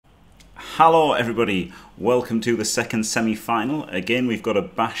Hello everybody, welcome to the second semi-final. Again, we've got a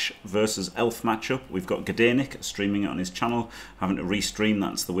Bash versus Elf matchup. We've got GDayNick streaming it on his channel, having to restream.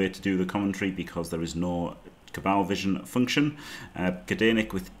 That's the way to do the commentary because there is no Cabal Vision function.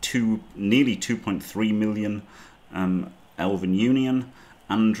 GDayNick with nearly 2.3 million Elven Union.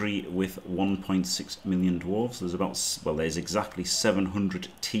 Andriy with 1.6 million dwarves. There's exactly 700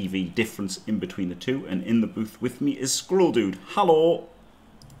 TV difference in between the two. And in the booth with me is Squirrel Dude. Hello!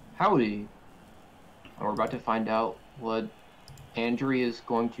 Howdy. And we're about to find out what Andriy is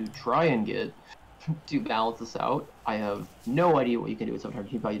going to try and get to balance this out. I have no idea what you can do with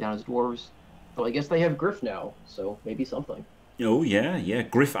 700 value down as dwarves. But I guess they have Griff now, so maybe something. Oh yeah,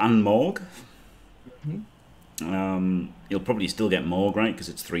 Griff and Morg. Mm-hmm. You'll probably still get Morg, right? Because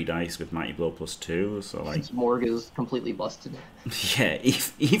it's 3 dice with Mighty Blow +2. So like, Since Morg is completely busted. Yeah,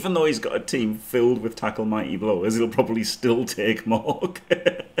 even though he's got a team filled with Tackle Mighty Blowers, he'll probably still take Morg.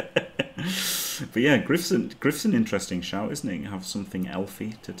 But yeah, Griff's an interesting shout, isn't it? You have something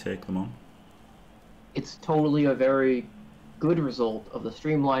elfy to take them on. It's totally a very good result of the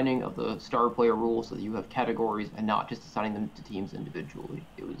streamlining of the star player rules so that you have categories and not just assigning them to teams individually.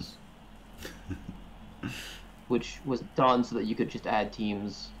 It was... which was done so that you could just add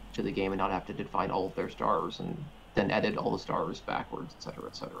teams to the game and not have to define all of their stars and then edit all the stars backwards, etc.,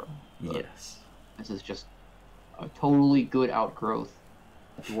 etc. Yes. This is just a totally good outgrowth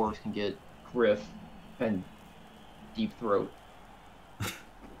that dwarves can get Griff and Deep Throat.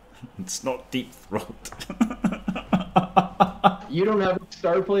 It's not Deep Throat. You don't have a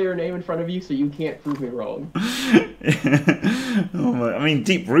star player name in front of you, so you can't prove me wrong. Oh my, I mean,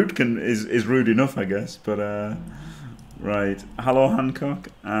 Deep Root is rude enough, I guess, but right. Hello, Hancock,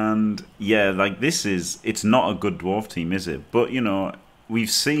 and yeah, like it's not a good dwarf team, is it? But you know, we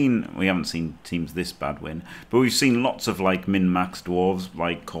haven't seen teams this bad win, but we've seen lots of like min-max dwarves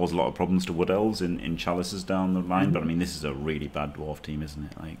like cause a lot of problems to wood elves in chalices down the line. But I mean, this is a really bad dwarf team, isn't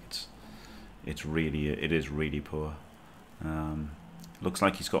it? Like it is really poor. Looks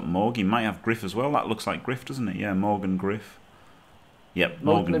like he's got Morg. He might have Griff as well. That looks like Griff, doesn't it? Yeah, Morg and Griff. Yep,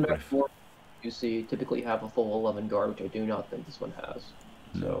 Morg and Griff. You see, typically have a full 11 guard, which I do not think this one has.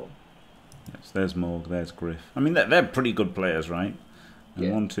 So. Yes, there's Morg, there's Griff. I mean, they're pretty good players, right? And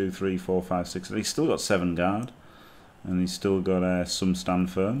yeah. 1, 2, 3, 4, 5, 6. He's still got 7 guard. And he's still got some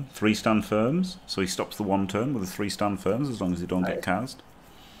stand firm. 3 stand firms. So he stops the 1 turn with the 3 stand firms as long as they don't get cast.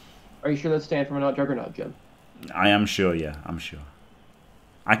 Are you sure that's stand firm and not Juggernaut, Jim? I am sure, yeah, I'm sure.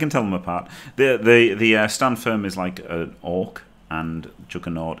 I can tell them apart. The stand firm is like an orc, and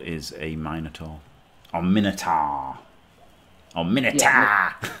Juggernaut is a minotaur, or minotaur, or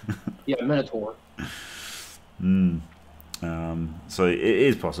minotaur. Yeah, minotaur. So it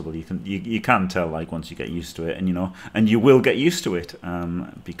is possible. You can tell like once you get used to it, and you know, and you will get used to it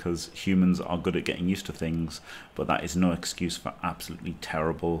because humans are good at getting used to things. But that is no excuse for absolutely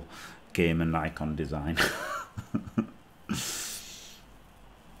terrible game and icon design.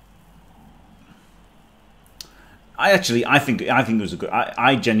 I think it was a good.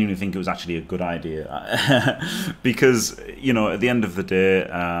 I genuinely think it was actually a good idea because you know at the end of the day,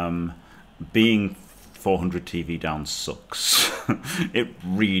 being 400 TV down sucks. It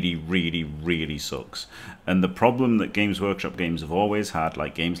really, really, really sucks. And the problem that Games Workshop games have always had,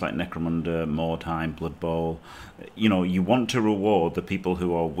 like games like Necromunda, Moretime, Blood Bowl, you know, you want to reward the people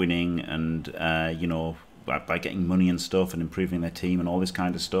who are winning and you know, by getting money and stuff and improving their team and all this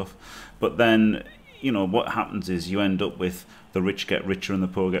kind of stuff. But then, you know, what happens is you end up with the rich get richer and the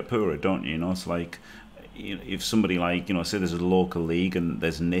poor get poorer, don't you? You know, it's like, if somebody like, you know, say there's a local league and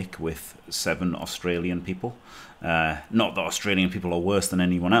there's Nick with 7 Australian people. Not that Australian people are worse than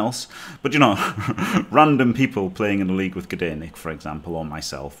anyone else, but you know, random people playing in a league with GDayNick, for example, or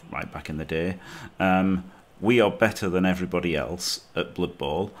myself, right back in the day. We are better than everybody else at Blood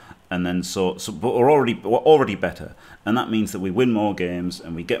Bowl, and then but we're already better, and that means that we win more games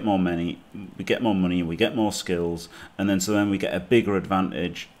and we get more money, and we get more skills, and then we get a bigger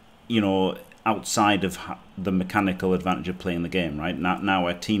advantage, you know, outside of the mechanical advantage of playing the game, right? Now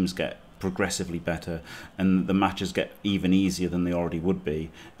our teams get progressively better and the matches get even easier than they already would be,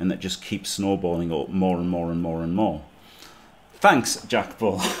 and that just keeps snowballing up more and more and more and more. Thanks, Jack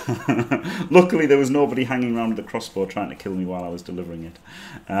Bull. Luckily there was nobody hanging around with a crossbow trying to kill me while I was delivering it.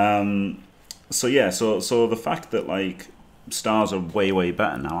 So yeah, so the fact that like stars are way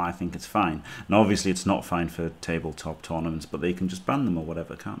better now, I think it's fine. And obviously it's not fine for tabletop tournaments, but they can just ban them or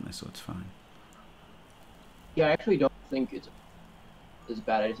whatever, can't they? So it's fine. Yeah, I actually don't think it's as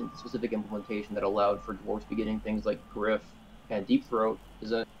bad. I just think the specific implementation that allowed for dwarves to be getting things like Griff and Deep Throat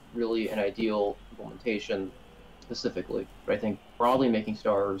isn't really an ideal implementation specifically. But I think broadly making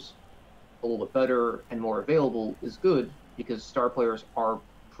stars a little bit better and more available is good because star players are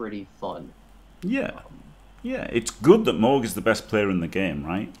pretty fun. Yeah. Yeah, it's good that Morg is the best player in the game,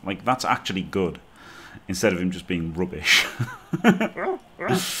 right? Like, that's actually good. Instead of him just being rubbish.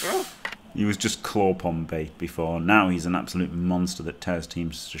 He was just claw pom bait before. Now he's an absolute monster that tears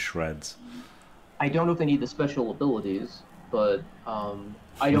teams to shreds. I don't know if they need the special abilities, but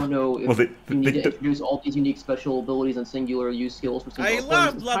I don't know if you need to introduce all these unique special abilities and singular use skills for single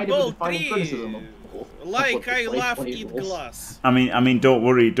love players. Blood Bowl 3! Like I love Eat Glass. I mean, don't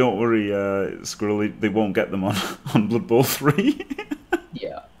worry, Squirrel. They won't get them on Blood Bowl 3.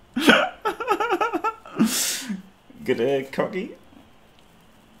 Yeah. Good day, Coggy.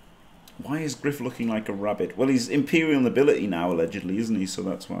 Why is Griff looking like a rabbit? Well, he's Imperial nobility now, allegedly, isn't he? So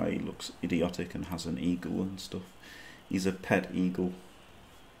that's why he looks idiotic and has an eagle and stuff. He's a pet eagle.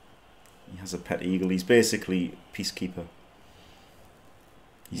 He has a pet eagle. He's basically Peacekeeper.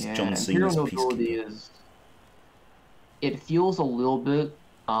 He's John Cena's Peacekeeper. It feels a little bit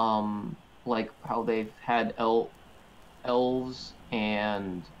like how they've had elves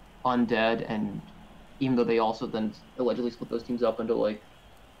and undead, and even though they also then allegedly split those teams up into like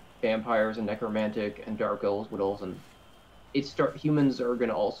vampires and necromantic and dark elves, wood elves, and humans are going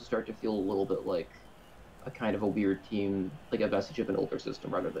to also start to feel a little bit like a kind of a weird team, like a vestige of an older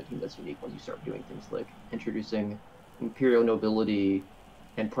system rather than a team that's unique when you start doing things like introducing Imperial nobility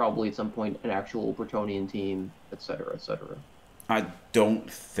and probably at some point an actual Bretonnian team, etc., etc. I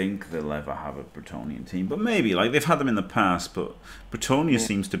don't think they'll ever have a Bretonnian team, but maybe. Like, they've had them in the past, but Bretonnia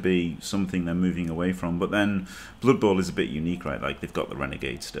seems to be something they're moving away from. But then Blood Bowl is a bit unique, right? Like, they've got the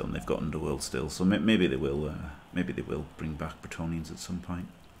Renegade still, and they've got Underworld still, so maybe they will. Maybe they will bring back Bretonnians at some point.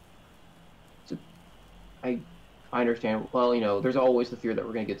 I understand. Well, you know, there's always the fear that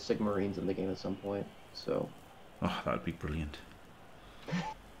we're going to get Sigmarines in the game at some point. So. Oh, that would be brilliant.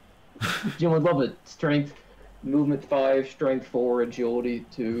 Jim would love it. Strength. Movement 5, Strength 4, Agility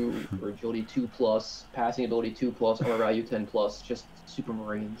 2, or Agility 2+, Passing Ability 2+, Armor Value 10+, just Super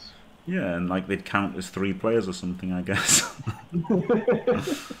Marines. Yeah, and like they'd count as 3 players or something, I guess.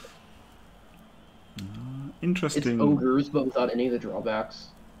 Interesting. It's ogres, but without any of the drawbacks.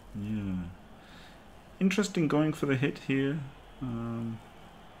 Yeah. Interesting going for the hit here.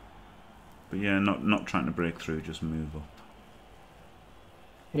 But yeah, not trying to break through, just move up.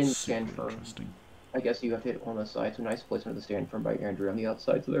 Hidden Stand Firm. Interesting. I guess you have to hit on the side, so nice placement of the Stand Firm by Andriy on the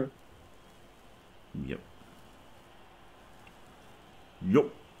outsides there. Yep. Yup.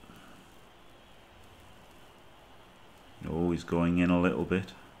 Oh, he's going in a little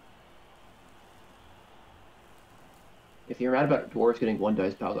bit. If you're mad about Dwarves getting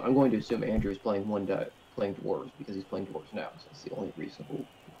 1-dice pals, I'm going to assume Andrew is playing playing Dwarves because he's playing Dwarves now, so that's the only reasonable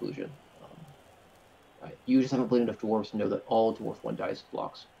conclusion. You just haven't played enough Dwarves to know that all Dwarf 1-dice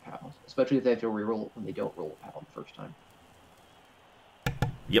blocks pals, especially if they have to reroll when they don't roll a pal the first time.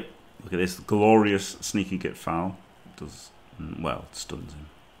 Yep. Look at this glorious sneaky get foul. It does well. It stuns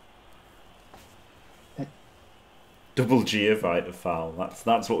him. Double GFI to foul.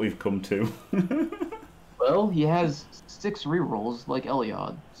 That's what we've come to. Well, he has 6 rerolls like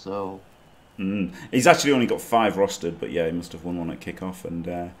Eliod, so. He's actually only got 5 rostered, but yeah, he must have won one at kickoff,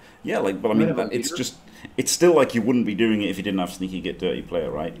 and yeah, like, but I mean, it's still like you wouldn't be doing it if you didn't have sneaky get dirty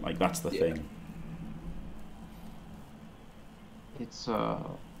player, right? Like that's the thing. It's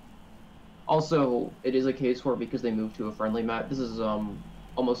also it is a case where because they moved to a friendly match, this is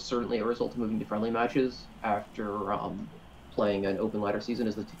almost certainly a result of moving to friendly matches after playing an open ladder season.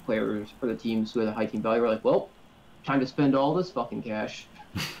 As the players or the teams who had a high team value are like, well, time to spend all this fucking cash.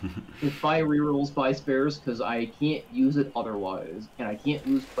 If buy rerolls, buy spares, because I can't use it otherwise, and I can't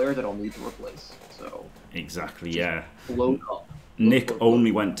lose players that I'll need to replace. So exactly, yeah. Load up. Nick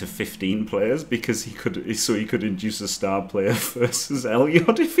only went to 15 players because he could induce a star player versus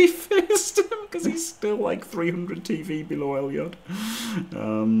Eliod if he faced him, because he's still like 300 TV below Eliod.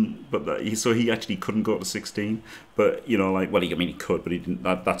 So he actually couldn't go to 16. But you know, like, well, he could, but he didn't.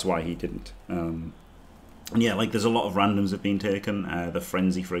 That's why he didn't. And yeah, like there's a lot of randoms that have been taken. The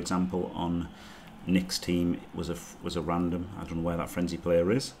Frenzy, for example, on Nick's team was a random. I don't know where that Frenzy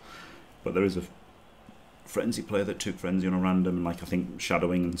player is, but there is a Frenzy player that took Frenzy on a random, and like I think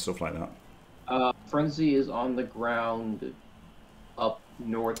shadowing and stuff like that. Frenzy is on the ground up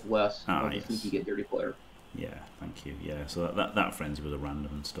northwest of the Sneaky Get Dirty player. Yeah, thank you. Yeah, so that Frenzy was a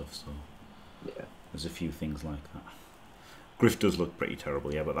random and stuff. So yeah, there's a few things like that. Griff does look pretty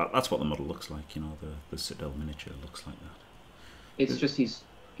terrible, yeah, but that's what the model looks like, you know, the Citadel miniature looks like that. It's just he's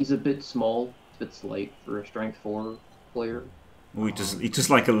a bit small, a bit slight for a Strength 4 player. Well, he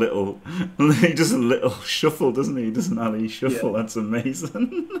just like a little, he does a little shuffle, doesn't he? He does an alley shuffle, yeah. That's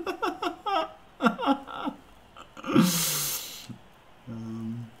amazing.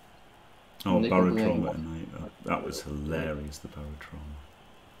 barotrauma tonight. That was hilarious, the barotrauma.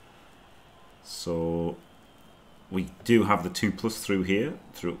 So we do have the 2+ through here,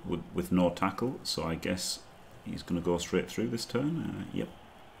 with no tackle, so I guess he's going to go straight through this turn. Yep.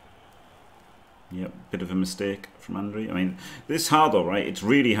 Yep, bit of a mistake from Andriy. I mean, this is hard though, right? It's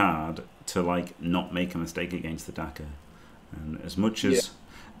really hard to like not make a mistake against the Daka. And as much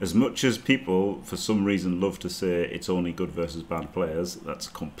as people for some reason love to say it's only good versus bad players, that's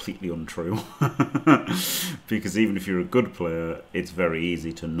completely untrue. Because even if you're a good player, it's very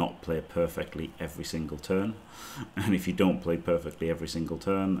easy to not play perfectly every single turn. And if you don't play perfectly every single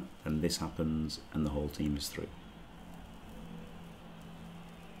turn, then this happens and the whole team is through.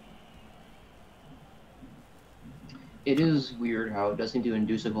 It is weird how it does seem to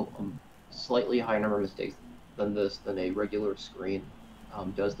induce a slightly higher number of mistakes than a regular screen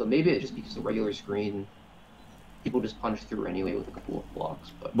does. Though maybe it's just because the regular screen, people just punch through anyway with a couple of blocks.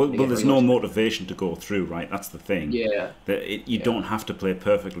 But well, there's no motivation to go through, right? That's the thing. Yeah. You don't have to play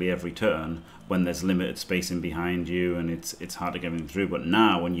perfectly every turn when there's limited spacing behind you and it's hard to get them through. But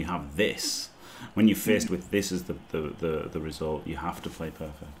now when you have this, when you're faced with this as the result, you have to play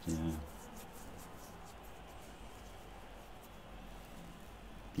perfect. Yeah.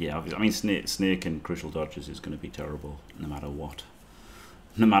 Yeah, I mean, Snake and Crucial Dodges is going to be terrible no matter what.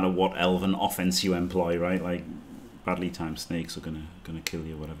 No matter what Elven offense you employ, right? Like, badly timed Snakes are going to kill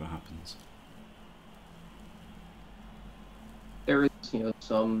you whatever happens. There is,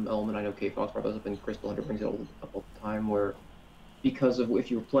 some element, I know K-Fox brought those up and Crystal Hunter brings it up all the time, where because of if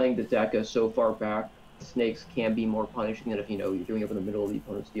you're playing the Deka so far back, Snakes can be more punishing than if, you're doing it in the middle of the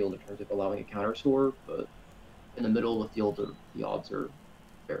opponent's field in terms of allowing a counter score, but in the middle of the field, the odds are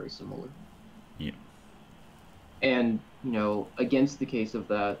very similar. Yeah. And, against the case of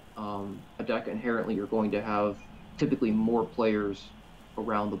that, a deck inherently you're going to have typically more players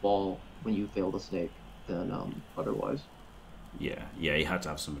around the ball when you fail the snake than otherwise. Yeah, you had to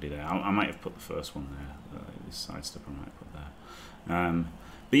have somebody there. I might have put the first one there. This sidestep I might put there.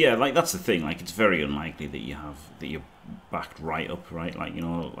 But yeah, like that's the thing. Like it's very unlikely that you're backed right up, right? Like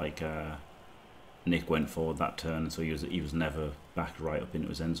Nick went forward that turn, so he was never backed right up into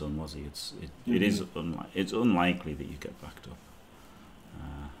his end zone, was he? It's unlikely that you get backed up,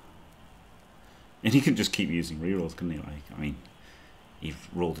 and he can just keep using rerolls, couldn't he? Like, I mean, he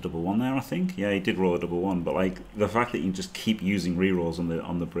rolled a double one there, I think. Yeah, he did roll a double one, but like the fact that you can just keep using rerolls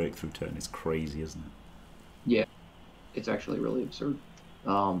on the breakthrough turn is crazy, isn't it? Yeah, it's actually really absurd.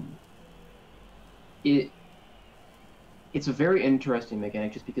 It's a very interesting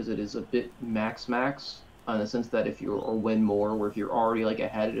mechanic just because it is a bit max in the sense that if or win more, where if you're already like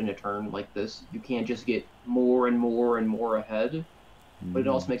ahead in a turn like this, you can't just get more and more and more ahead. But it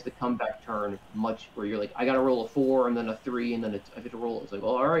also makes the comeback turn much where you're like, I got to roll a 4 and then a 3 and then I get to roll. It's like,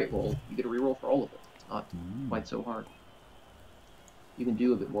 well, all right, well, you get to reroll for all of it. It's not quite so hard. You can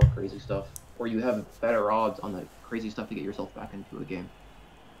do a bit more crazy stuff, or you have better odds on the crazy stuff to get yourself back into a game.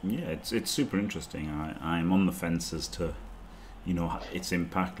 Yeah, it's super interesting. I'm on the fence as to, its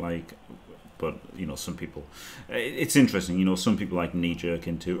impact. Like, but some people, it's interesting. Some people like knee jerk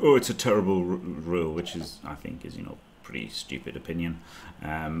into, oh, it's a terrible rule, which is I think is pretty stupid opinion.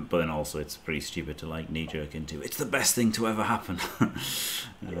 But then also it's pretty stupid to like knee jerk into, it's the best thing to ever happen.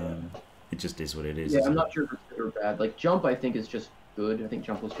 It just is what it is. Yeah, I'm not sure if it's good or bad. Like jump, I think is just good. I think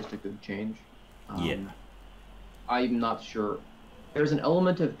jump was just a good change. Yeah. I'm not sure. There's an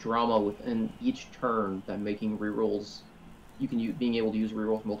element of drama within each turn that making rerolls, being able to use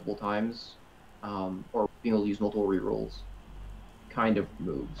rerolls multiple times, or being able to use multiple rerolls, kind of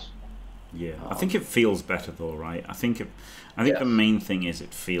moves. Yeah, I think it feels better though, right? I think the main thing is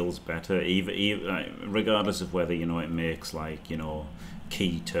it feels better, even regardless of whether it makes like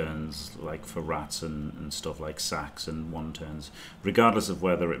key turns like for rats and stuff like sacks and one turns, regardless of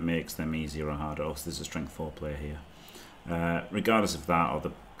whether it makes them easier or harder. Oh, there's a strength 4 player here. Regardless of that or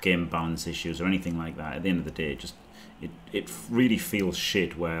the game balance issues or anything like that, at the end of the day, it really feels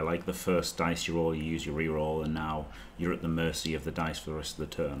shit where like the first dice you roll, you use your reroll, and now you're at the mercy of the dice for the rest of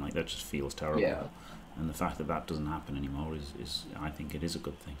the turn. Like that just feels terrible. Yeah. And the fact that that doesn't happen anymore is I think it is a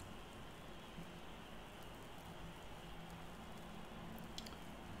good thing.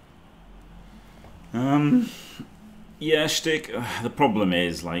 Yeah, Shtick, the problem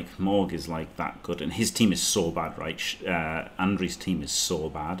is, like, Morg is, like, that good, and his team is so bad, right? Andriy's team is so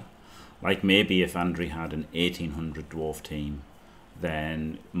bad. Like, maybe if Andriy had an 1800 Dwarf team,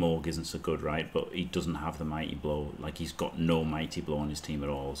 then Morg isn't so good, right? But he doesn't have the Mighty Blow. Like, he's got no Mighty Blow on his team at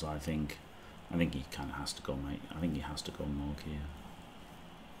all, so I think he kind of has to go, I think he has to go Morg here.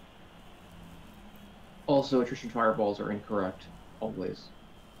 Also, attrition fireballs are incorrect, always.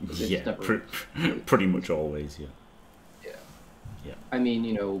 Yeah, pretty much always, yeah. Yeah. Yeah. I mean,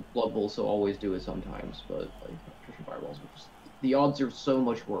 you know, Blood Bowls will always do it sometimes, but like attrition fireballs are just the odds are so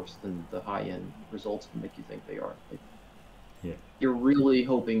much worse than the high end results can make you think they are. Like, yeah. You're really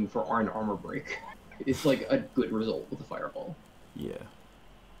hoping for an armor break. It's like a good result with a fireball. Yeah.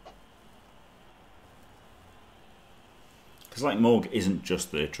 Because like Morg isn't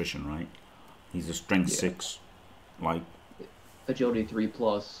just the attrition, right? He's a strength 6, like agility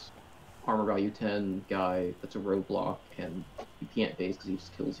 3+, armor value 10 guy that's a roadblock, and you can't base because he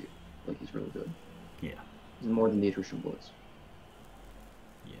just kills you. Like, he's really good. Yeah. He's more than the attrition bullets.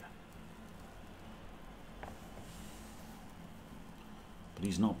 Yeah. But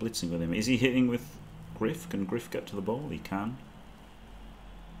he's not blitzing with him. Is he hitting with Griff? Can Griff get to the ball? He can.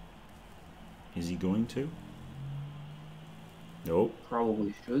 Is he going to? Nope.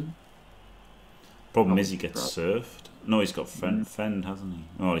 Probably should. Problem is he gets surfed. No, he's got fend, hasn't he?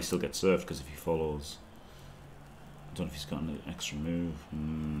 Oh, he still gets surfed because if he follows... I don't know if he's got an extra move.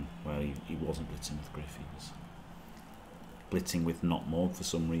 Well, he wasn't blitzing with Griff. He was blitzing with not Morg for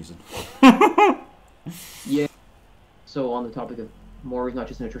some reason. Yeah. So on the topic of Morg is not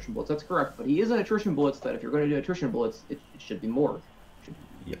just an attrition bullets, that's correct. But he is an attrition bullets that if you're going to do attrition bullets, it should be Morg. It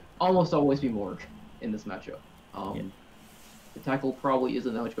should almost always be Morg in this matchup. The tackle probably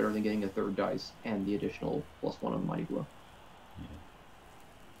isn't that much better than getting a third dice and the additional +1 on the Mighty Blow.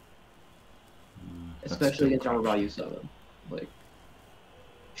 Especially against armor value 7. Like,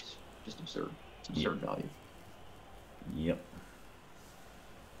 just absurd. It's absurd value. Yep.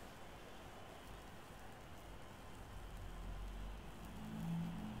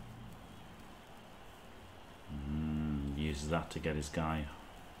 Uses that to get his guy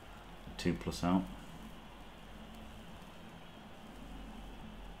 2+ out.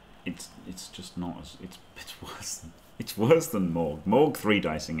 It's just not as it's worse than Morg. Morg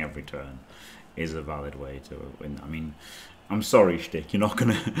 3-dicing every turn is a valid way to win. I mean, I'm sorry, Shtick, you're not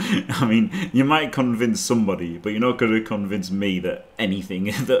gonna. I mean, you might convince somebody, but you're not gonna convince me that anything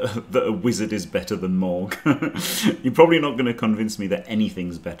that a wizard is better than Morg. You're probably not gonna convince me that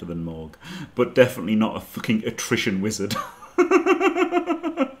anything's better than Morg, but definitely not a fucking attrition wizard.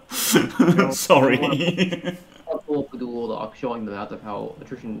 Sorry. Pull up the Google Doc showing the math of how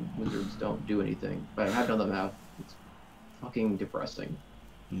attrition wizards don't do anything, but I have done the math. It's fucking depressing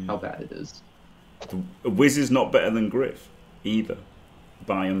how bad it is. A Wiz is not better than Griff either,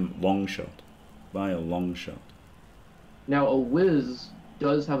 by a long shot. By a long shot. Now a Wiz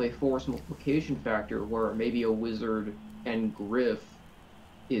does have a force multiplication factor where maybe a wizard and Griff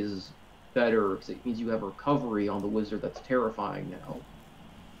is better because it means you have recovery on the wizard that's terrifying now.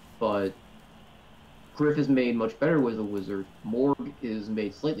 But Griff is made much better with a wizard. Morg is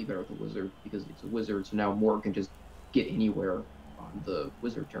made slightly better with a wizard because it's a wizard, so now Morg can just get anywhere on the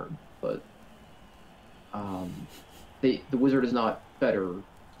wizard turn. But the wizard is not better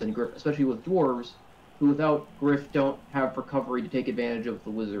than Griff, especially with dwarves, who without Griff don't have recovery to take advantage of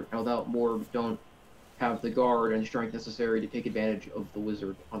the wizard, and without Morg don't have the guard and strength necessary to take advantage of the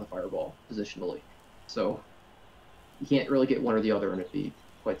wizard on the fireball positionally. So you can't really get one or the other and it be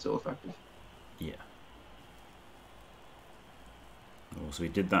quite so effective. Yeah. Oh, so he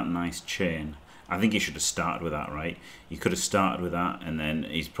did that nice chain. I think he should have started with that, right? He could have started with that, and then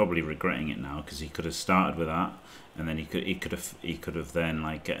he's probably regretting it now because he could have started with that, and then he could have then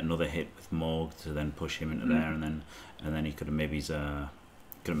like get another hit with Morg to then push him into there, and then he could have maybe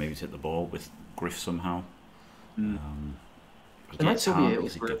hit the ball with Griff somehow. And that's what he hit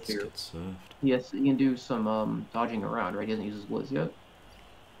with Griff here. Yes, he can do some dodging around, right? He hasn't used his blitz yet.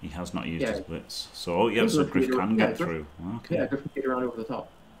 He has not used his blitz, so so Griff can get through. Okay. Yeah, Griff can get around over the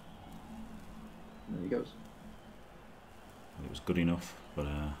top. There he goes. It was good enough, but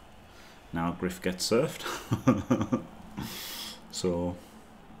now Griff gets surfed. So,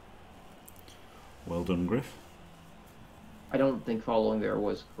 well done, Griff. I don't think following there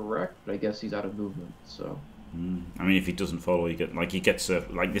was correct, but I guess he's out of movement, so... I mean, if he doesn't follow, he gets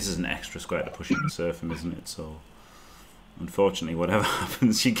surfed. Like, this is an extra square to push him to surf him, isn't it? So, unfortunately, whatever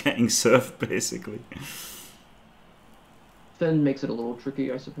happens, you're getting surfed, basically. Then makes it a little tricky,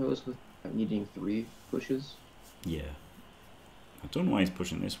 I suppose, with needing 3 pushes. Yeah. I don't know why he's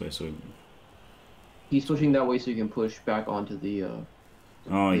pushing this way, so... He's pushing that way so you can push back onto the...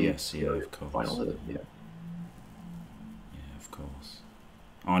 yes, yeah, of course. Final hit, yeah. Yeah, of course.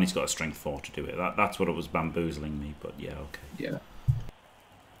 Oh, and he's got a strength 4 to do it. That's what it was bamboozling me, but yeah, okay. Yeah.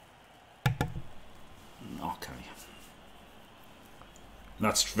 Okay.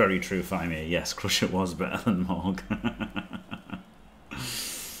 That's very true, Faimir. Yes, Crusher was better than Morg.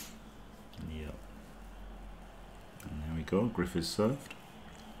 Yep. And there we go. Griff is served.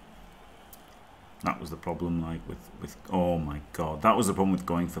 That was the problem, like, with oh my god. That was the problem with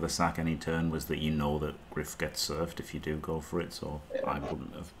going for the sack any turn, was that you know that Griff gets surfed if you do go for it, so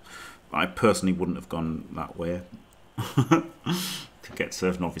I personally wouldn't have gone that way to get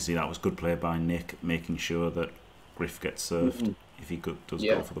surfed, and obviously that was good play by Nick, making sure that Griff gets surfed if he does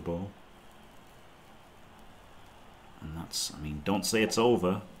go for the ball. And that's, I mean, don't say it's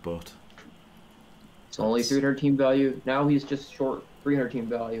over, but... It's only 300 team value. Now he's just short 300 team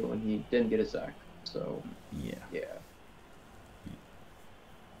value, and he didn't get a sack. So yeah.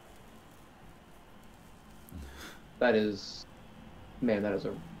 That is, man, that is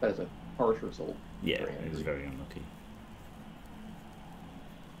a harsh result. Yeah, it was very unlucky.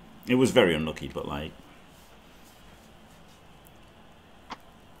 It was very unlucky, but like,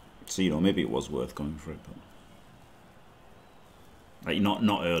 so you know, maybe it was worth going for it, but like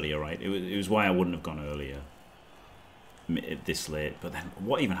not earlier, right? It was why I wouldn't have gone earlier this late. But then,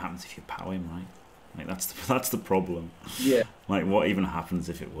 what even happens if you power him, right? Like that's the problem. Yeah. Like, what even happens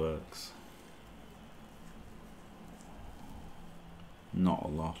if it works? Not a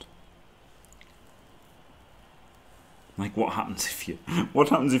lot. Like, what happens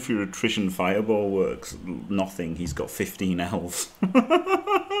if your attrition fireball works? Nothing. He's got 15 elves.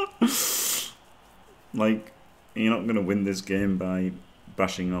 Like, you're not going to win this game by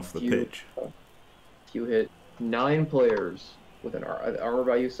bashing off the pitch. If you hit 9 players with an armor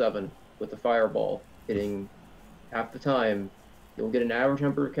value 7 with the fireball hitting half the time, you'll get an average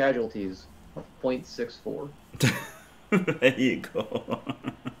number of casualties of 0.64. There you go.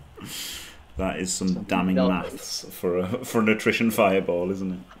 That is some damning maths for an attrition fireball,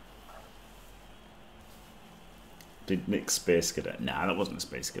 isn't it? Did Nick Space Cadet? Nah, that wasn't a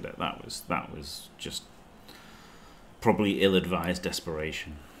Space Cadet. That was just probably ill-advised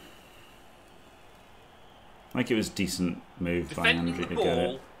desperation. Like, it was a decent move by Andriy to get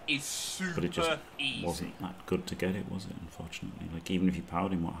it. Is super but it just easy. wasn't that good to get it, was it, unfortunately? Like, even if you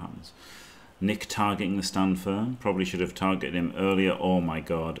powered him, what happens? Nick targeting the stand firm. Probably should have targeted him earlier. Oh my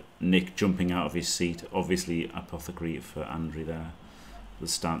god. Nick jumping out of his seat. Obviously, Apothecary for Andriy there.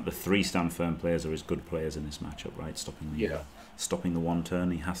 The 3 stand firm players are his good players in this matchup, right? Stopping the one turn.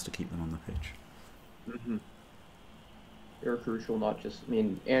 He has to keep them on the pitch. They're crucial, not just... I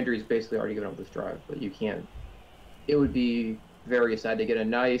mean, Andriy's basically already given up this drive, but you can't... It would be very sad to get a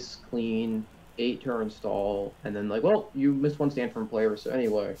nice, clean 8-turn stall, and then like, well, you missed 1 stand firm player, so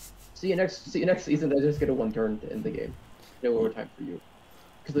anyway, see you next season. I just get a 1 turn to end the game. No overtime for you,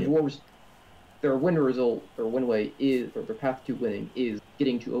 because the Dwarves, their win result, their win way is, or their path to winning is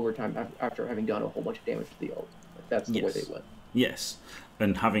getting to overtime after having done a whole bunch of damage to the elves. Like, that's the way they win. Yes,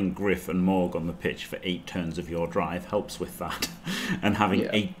 and having Griff and Morg on the pitch for 8 turns of your drive helps with that, and having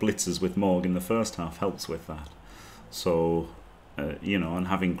 8 blitzers with Morg in the first half helps with that. So, you know, and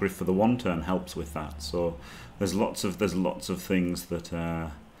having Griff for the 1 turn helps with that. So there's lots of things that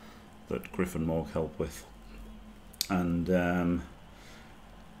that Griff and Morg help with. And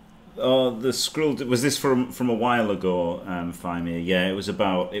the scroll, was this from a while ago, Fimir? Yeah, it was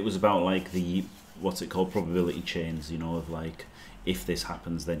about like the, what's it called, probability chains, you know, of like, if this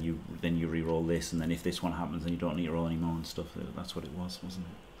happens, then you re-roll this, and then if this one happens, then you don't need to roll anymore and stuff. That's what it was, wasn't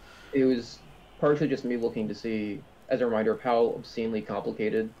it? It was partially just me looking to see, as a reminder of how obscenely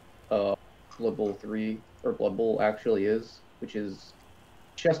complicated Blood Bowl 3 or Blood Bowl actually is, which is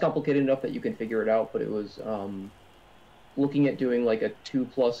just complicated enough that you can figure it out. But it was looking at doing like a 2+,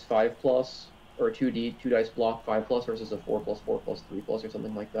 5+, or a 2 dice block 5+ versus a 4+, 4+, 3+, or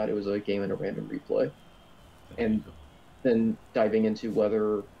something like that. It was a game and a random replay, and then diving into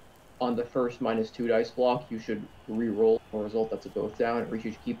whether on the first -2 dice block you should re-roll a result that's a both down, or you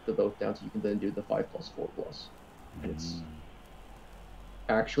should keep the both down so you can then do the 5+, 4+. And it's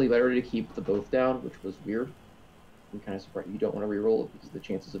actually better to keep the both down, which was weird. I'm kind of surprised you don't want to re-roll it because the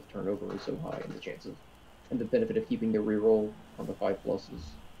chances of turnover are so high, and the benefit of keeping the re-roll on the 5+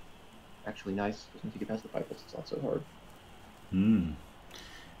 is actually nice, because once you get past the 5+, it's not so hard.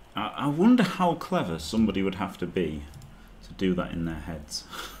 I wonder how clever somebody would have to be to do that in their heads.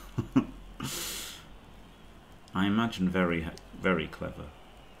 I imagine very, very clever.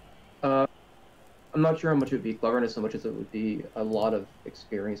 I'm not sure how much it would be cleverness, so much as it would be a lot of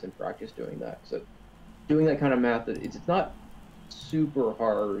experience and practice doing that. So, doing that kind of math, it's not super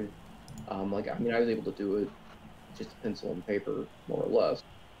hard. Like, I mean, I was able to do it just pencil and paper, more or less.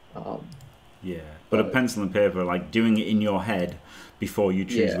 Yeah, but a pencil and paper, like doing it in your head before you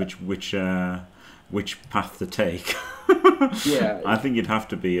choose which path to take. Yeah, I think you'd have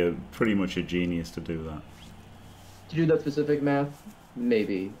to be pretty much a genius to do that. To do that specific math,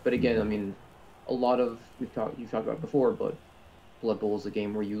 maybe. But again, I mean, a lot of you've talked about it before, but Blood Bowl is a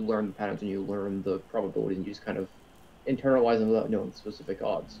game where you learn the patterns and you learn the probabilities and you just kind of internalize them without knowing specific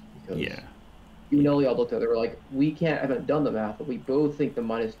odds. Because you and Ellie all looked at it, they were like, we haven't done the math, but we both think the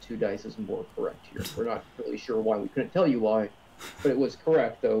 -2 dice is more correct here. We're not really sure why. We couldn't tell you why, but it was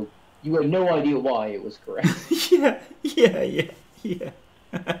correct, though you have no idea why it was correct. Yeah.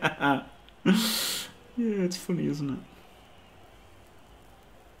 Yeah, it's funny, isn't it?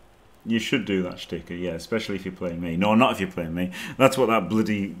 You should do that, Sticker, yeah, especially if you're playing me. No, not if you're playing me. That's what that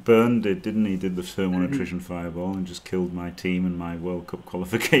bloody Burn did, didn't he? Did the turn 1 attrition fireball and just killed my team and my World Cup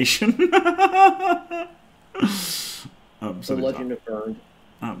qualification. The legend of Burn.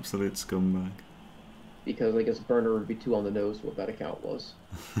 Absolute scumbag. Because I guess Burner would be too on the nose what that account was.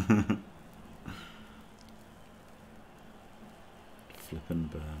 Flippin'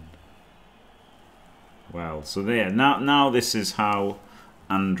 burned. Well, so there. Now this is how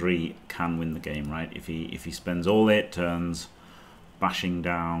Andriy can win the game, right? If he spends all 8 turns bashing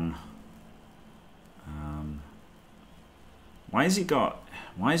down. Why has he got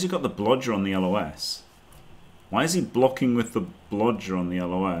the blodger on the LOS? Why is he blocking with the blodger on the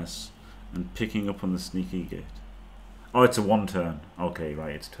LOS and picking up on the sneaky gate? Oh, it's a 1 turn. Okay,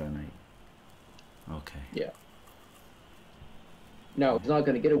 right, it's turn 8. Okay. Yeah. No, it's not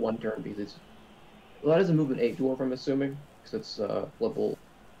going to get a 1 turn because it's... Well, that is a movement 8 dwarf, I'm assuming, because it's level...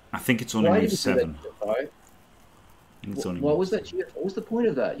 I think it's only move 7. What was that? What was the point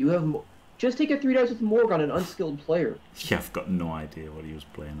of that? You have... Just take a 3 dice with Morg on an unskilled player. Yeah, I've got no idea what he was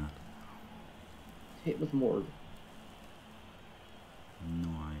playing at. Hit with Morg. No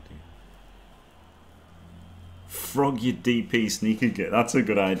idea. Frog your DP sneaky gate. That's a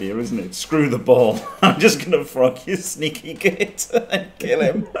good idea, isn't it? Screw the ball. I'm just going to frog your sneaky gate and kill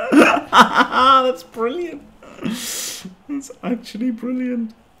him. That's brilliant. That's actually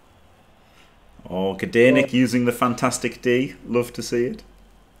brilliant. Oh, GDayNick using the fantastic D. Love to see it.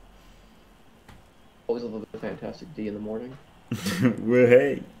 Always love the fantastic D in the morning.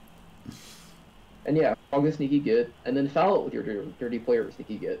 Hey. And yeah, frog the sneaky git, and then foul it with your dirty player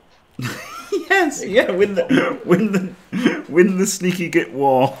sneaky git. Yes, yeah, win the sneaky git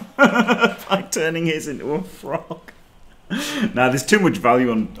war by turning his into a frog. Now, there's too much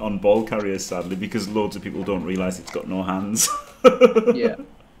value on ball carriers, sadly, because loads of people don't realise it's got no hands. Yeah.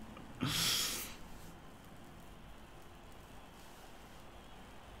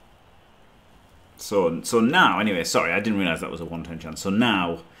 So now, anyway, sorry, I didn't realise that was a 1-turn chance. So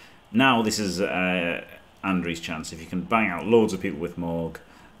now this is Andriy's chance. If you can bang out loads of people with Morg,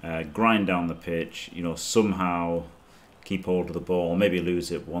 grind down the pitch, you know, somehow keep hold of the ball, maybe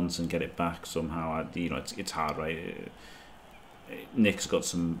lose it once and get it back somehow. You know, it's hard, right? Nick's got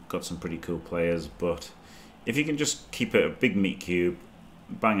some pretty cool players, but if you can just keep it a big meat cube,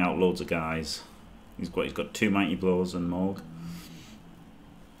 bang out loads of guys. He's got 2 mighty blows and Morg.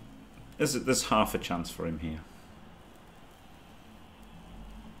 There's half a chance for him here.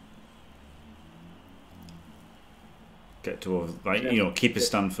 Get to keep his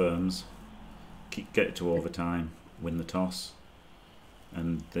stand firms, get it to overtime, win the toss,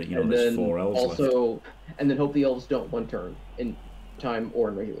 and there's 4 elves also, left. And then hope the elves don't 1 turn in time or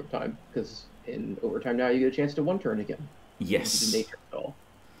in regular time, because in overtime now you get a chance to 1 turn again. Yes. Nature at all.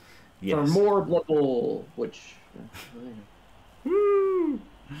 Yes. For more Blood Bowl, which. Woo!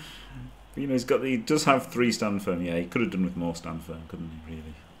 He does have 3 stand firm. Yeah, he could have done with more stand firm, couldn't he?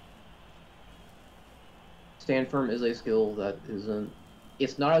 Really. Stand firm is a skill that isn't...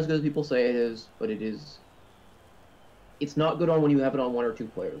 It's not as good as people say it is, but it is... It's not good on when you have it on 1 or 2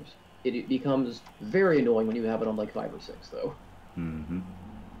 players. It becomes very annoying when you have it on like 5 or 6, though. Mm-hmm.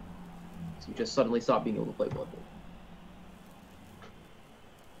 So you just suddenly stop being able to play Blood Bowl.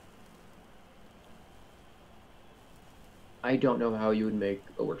 I don't know how you would make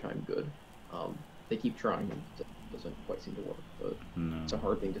overtime good. They keep trying, and it doesn't quite seem to work, but It's a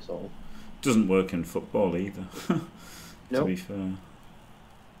hard thing to solve. Doesn't work in football either. To be fair,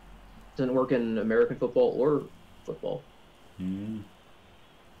 doesn't work in American football or football. Yeah.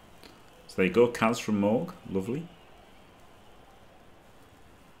 So there you go, Kaz from Morg, lovely.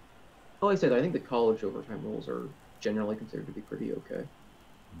 Like I said, I think the college overtime rules are generally considered to be pretty okay.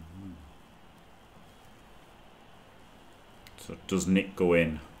 Mm-hmm. So does Nick go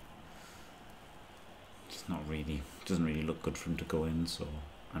in? It's not really. Doesn't really look good for him to go in, so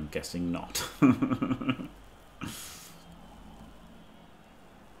I'm guessing not.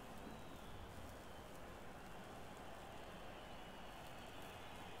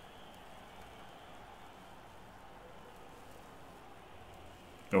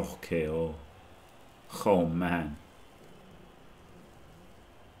 Okay, oh man,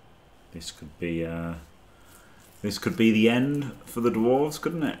 this could be This could be the end for the Dwarves,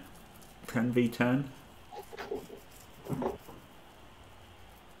 couldn't it? 10v10.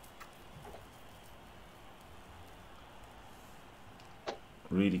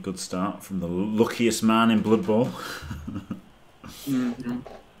 Really good start from the luckiest man in Blood Bowl. Mm-hmm.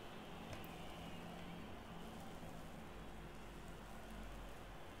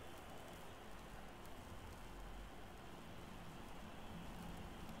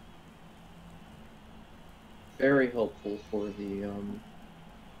 Very helpful for the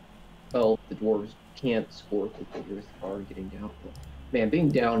the dwarves can't score the figures are getting down. But, man, being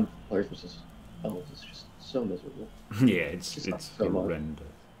down players versus elves is just so miserable. Yeah, it's so horrendous.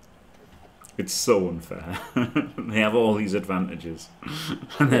 It's so unfair. They have all these advantages,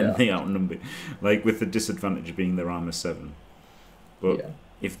 and then they outnumber. Like with the disadvantage being their armor 7. But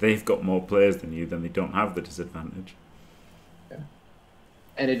if they've got more players than you, then they don't have the disadvantage. Yeah,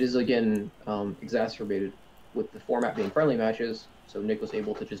 and it is again exacerbated with the format being friendly matches, so Nick was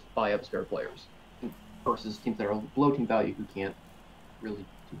able to just buy up spare players versus teams that are below team value who can't really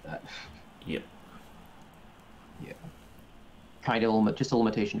do that. Yep. Yeah. Kind of just a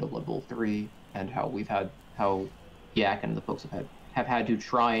limitation to Blood Bowl 3 and how Yak and the folks have had to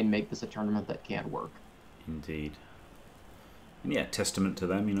try and make this a tournament that can work. Indeed. And yeah, testament to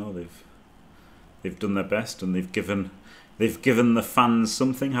them, you know, they've done their best and they've given the fans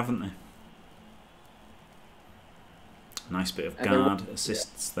something, haven't they? Nice bit of guard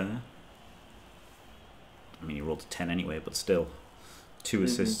assists there. I mean, he rolled a 10 anyway, but still. 2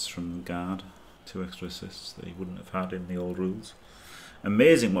 assists from guard. 2 extra assists that he wouldn't have had in the old rules.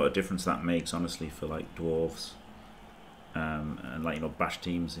 Amazing what a difference that makes, honestly, for like dwarves. And like, you know, bash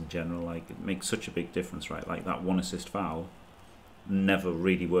teams in general. Like, it makes such a big difference, right? Like that 1 assist foul, never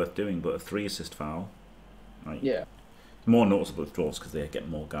really worth doing, but a 3 assist foul, right? Yeah. More noticeable with dwarves because they get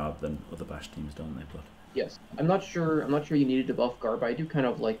more guard than other bash teams, don't they, Blood? Yes, I'm not sure you needed to buff guard, but I do kind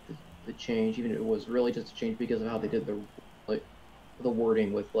of like the change, even if it was really just a change because of how they did the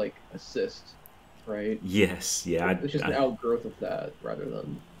wording with like assist, right? Yes, yeah. It's just an outgrowth of that rather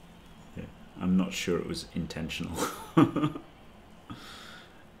than. Yeah, I'm not sure it was intentional.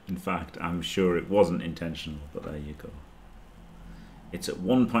 In fact, I'm sure it wasn't intentional, but there you go. It's at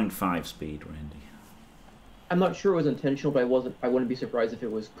 1.5 speed, Randy. I'm not sure it was intentional, but I wouldn't be surprised if it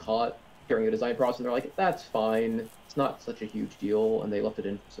was caught during the design process, and they're like, that's fine, it's not such a huge deal, and they left it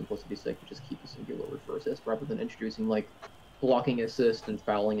in for simplicity's sake to just keep the singular word for assist, rather than introducing, like, blocking assist and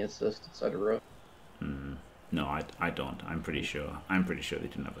fouling assist, etc. No, I don't. I'm pretty sure they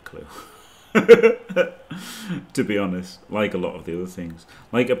didn't have a clue. To be honest, like a lot of the other things.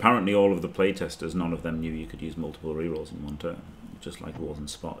 Like, apparently all of the playtesters, none of them knew you could use multiple rerolls in one turn, just like it wasn't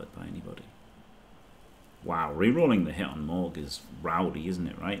spotted by anybody. Wow, rerolling the hit on Morg is rowdy, isn't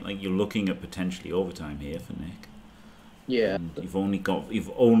it? Right, like you're looking at potentially overtime here for Nick. Yeah. And you've only got 5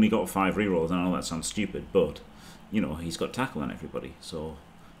 rerolls. I know that sounds stupid, but you know he's got tackle on everybody, so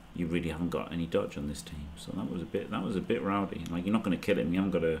you really haven't got any dodge on this team. So that was a bit rowdy. Like you're not going to kill him. You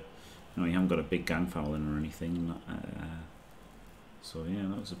haven't got a big gang foul in or anything. So yeah,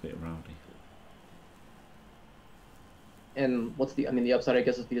 that was a bit rowdy. And the upside, I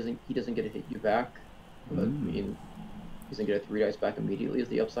guess, is he doesn't get to hit you back. But, I mean, he doesn't get a 3 dice back immediately is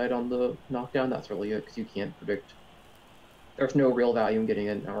the upside on the knockdown. That's really it, because you can't predict. There's no real value in getting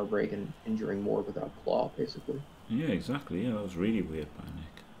an hour break and injuring more without claw, basically. Yeah, exactly. Yeah, that was really weird by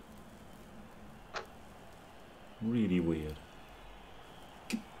Nick. Really weird.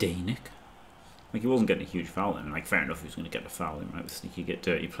 GDayNick. Like, he wasn't getting a huge foul in. Like, fair enough, he was going to get a foul in, right, with sneaky get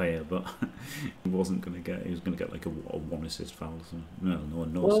dirty player, but he was going to get like a 1 assist foul. So, no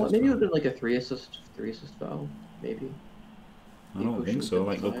well, assist maybe foul. it would have been like a 3 assist foul, maybe. I don't think so.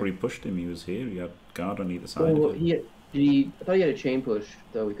 Like, look where he pushed him. He was here. He had guard on either side Well, of him. I thought he had a chain push,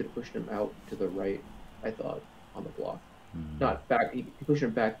 though. He could have pushed him out to the right, I thought, on the block. Not back. He pushed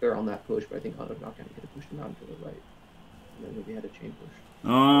him back there on that push, but I think on a knockdown he could have pushed him out to the right. And then maybe had a chain push.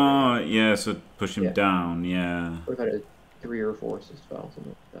 Oh, yeah, so push him down, yeah. Would have had a 3 or 4 assist foul,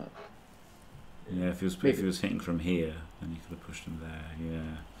 something like that. Yeah, if he was hitting from here, then he could have pushed him there,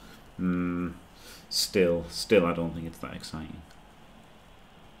 yeah. Still, I don't think it's that exciting.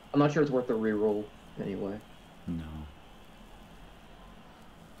 I'm not sure it's worth the reroll anyway. No.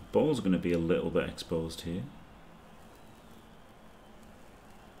 The ball's going to be a little bit exposed here.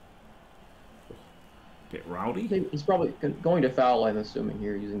 Bit rowdy. He's probably going to foul, I'm assuming,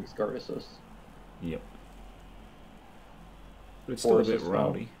 here using these guard assists. Yep. But it's still a bit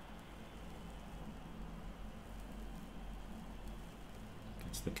rowdy.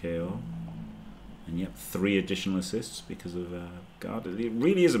 Gets the KO. And yep, 3 additional assists because of guard. It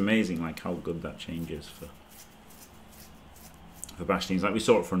really is amazing like how good that change is for for bash teams. Like we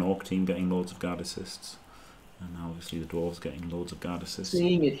saw it for an Orc team getting loads of guard assists, and now obviously the Dwarves getting loads of guard assists.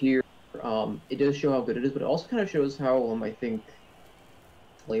 Seeing it here, it does show how good it is, but it also kind of shows how I think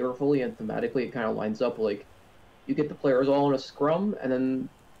flavorfully and thematically it kind of lines up. Like you get the players all in a scrum, and then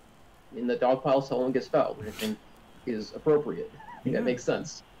in the dog pile, someone gets fouled, which I think is appropriate. I think that makes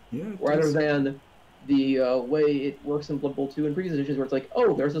sense. Yeah. Rather than the way it works in Blood Bowl 2 and previous editions, where it's like,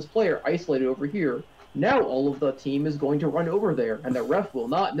 oh, there's this player isolated over here. Now all of the team is going to run over there, and the ref will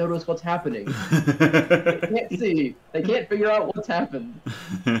not notice what's happening. They can't see. They can't figure out what's happened.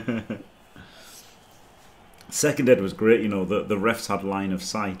 Second Ed was great. You know, the refs had line of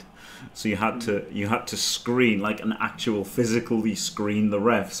sight, so you had to screen, like an actual physically screen the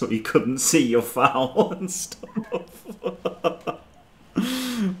ref, so he couldn't see your foul and stuff.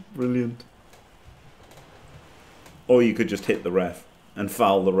 Brilliant. Or you could just hit the ref and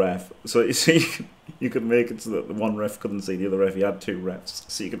foul the ref. So you could make it so that the one ref couldn't see the other ref. You had two refs,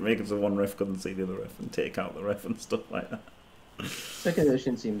 so you could make it so one ref couldn't see the other ref and take out the ref and stuff like that. Second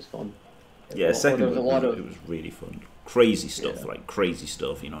edition seems fun. Yeah, second it was really fun. Crazy stuff, like crazy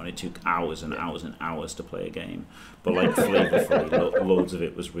stuff, you know, and it took hours and hours and hours to play a game. But like flavorfully, loads of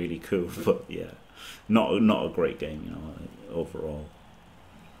it was really cool. But yeah, not a great game, you know, overall.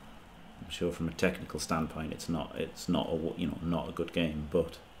 I'm sure from a technical standpoint, it's not a good game,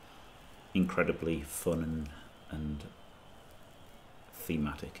 but incredibly fun and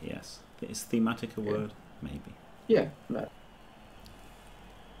thematic. Yes, is thematic a word? Maybe. Yeah,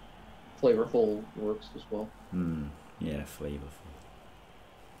 flavorful works as well. Yeah, flavorful.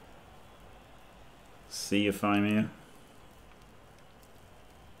 See you, Fimir.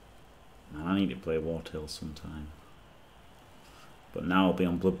 Man, I need to play War Tales sometime. But now I'll be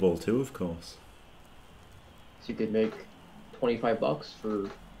on Blood Bowl 2, of course. So you could make $25 for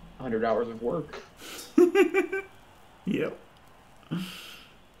 100 hours of work. Yep.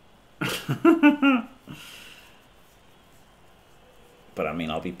 But I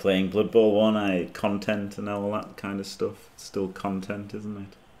mean, I'll be playing Blood Bowl 1, content and all that kind of stuff. It's still content, isn't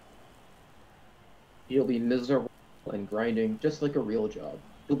it? You'll be miserable and grinding, just like a real job.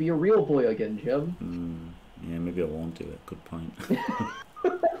 You'll be a real boy again, Jim. Yeah, maybe I won't do it. Good point.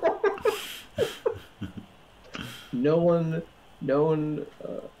 No one.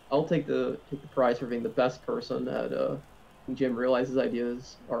 I'll take the prize for being the best person at Jim realizes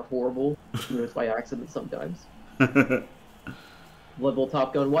ideas are horrible, even if it's by accident sometimes. Blood Bowl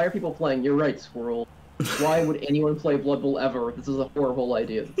Top Gun. Why are people playing? You're right, Squirrel. Why would anyone play Blood Bowl ever? This is a horrible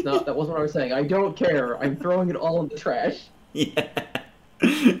idea. That wasn't what I was saying. I don't care. I'm throwing it all in the trash. Yeah.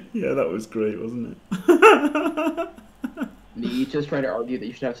 Yeah, that was great, wasn't it? Me just trying to argue that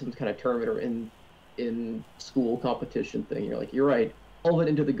you should have some kind of tournament or in school competition thing. You're like, you're right. All of it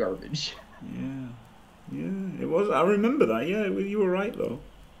into the garbage. Yeah, it was. I remember that. Yeah, you were right though.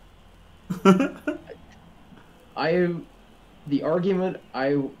 The argument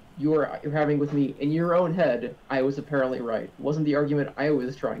you're having with me in your own head, I was apparently right. It wasn't the argument I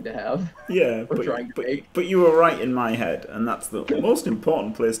was trying to have. Yeah, but you were right in my head, and that's the most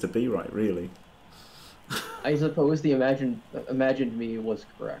important place to be right, really. I suppose the imagined me was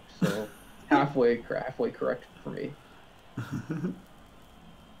correct, so halfway correct for me. I'm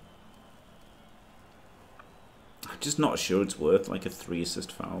just not sure it's worth like a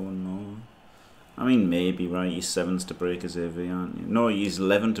 3-assist foul and more. I mean, maybe, right? He's 7s to break his AV, aren't you? No, he's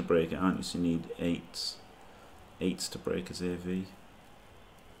 11 to break it, aren't you? So you need 8s. 8s to break his AV.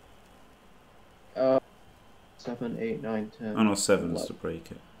 7, 8, 9, 10. Oh no, 7s 11. to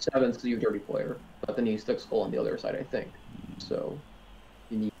break it. 7's because you have dirty player, but then he sticks skull on the other side, I think. So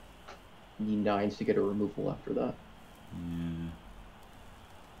you need 9s to get a removal after that. Yeah.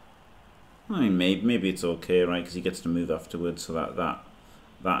 I mean, maybe it's okay, right? Because he gets to move afterwards, so that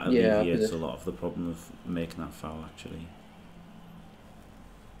alleviates a lot of the problem of making that foul, actually.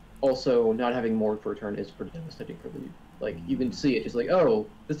 Also, not having more for a turn is pretty devastating for the... Like, you can see it, just like, oh,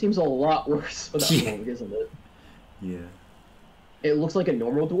 this team's a lot worse without Morg, isn't it? Yeah. It looks like a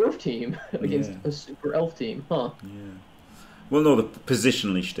normal dwarf team against a super elf team, huh? Yeah. Well, no, the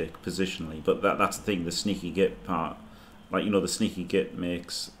positionally shtick, but that's the thing, the sneaky git part. Like, you know, the sneaky git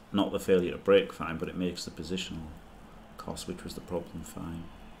makes not the failure to break fine, but it makes the positional cost, which was the problem, fine.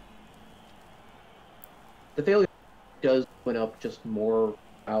 The failure does win up just more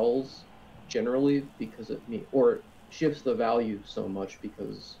fouls generally because or it shifts the value so much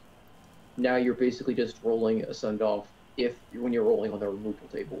because now you're basically just rolling a send off when you're rolling on the removal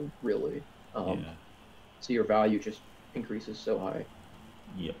table, really. So your value just increases so high.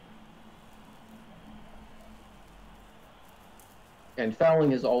 Yep. And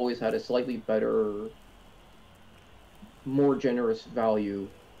fouling has always had a slightly better more generous value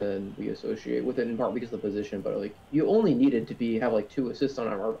than we associate with it, in part because of the position. But like, you only needed to have like 2 assists on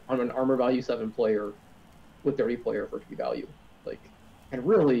an armor value 7 player with dirty player for it to be value. Like, and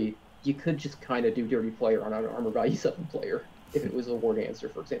really, you could just kind of do dirty player on an armor value 7 player if it was a war dancer,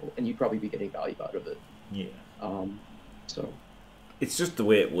 for example, and you'd probably be getting value out of it. Yeah. So it's just the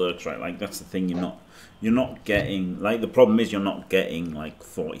way it works, right? Like, that's the thing. You're not getting, like, the problem is you're not getting like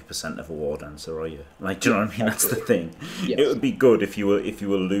 40% of a war dancer, are you? Like, do you know what I mean? That's the thing. Yes. It would be good if you were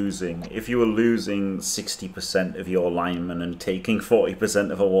losing 60% of your linemen and taking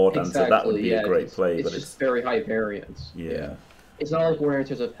 40% of a war dancer. Exactly, That would be a great play. It's just very high variance. Yeah. It's not like war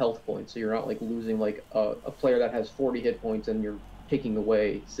dancers have health points, so you're not like losing like a player that has 40 hit points and you're taking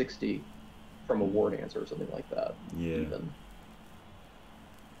away 60 from a war dancer or something like that. Yeah. Even.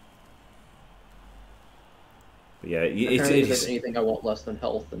 But yeah, if there's anything I want less than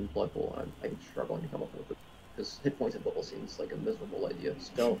health and blood bowl, I'm struggling to come up with it, because hit points in blood bowl seems like a miserable idea.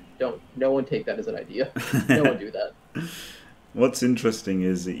 So no one take that as an idea. No one do that. What's interesting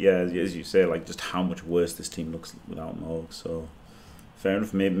is, as you say, like, just how much worse this team looks without Morg. So fair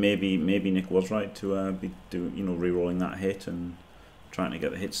enough. Maybe Nick was right to be re-rolling that hit and trying to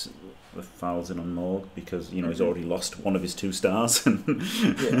get the fouls in on Morg, because he's already lost one of his 2 stars, and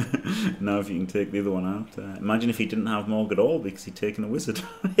now if you can take the other one out, imagine if he didn't have Morg at all because he'd taken a wizard.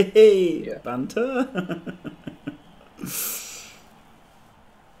 Hey, banter.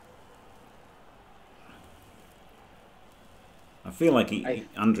 I feel like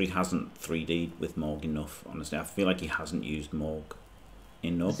Andriy hasn't 3D'd with Morg enough. Honestly, I feel like he hasn't used Morg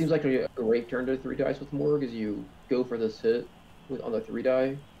enough. It seems like a great turn to 3 dice with Morg, is you go for this hit on the 3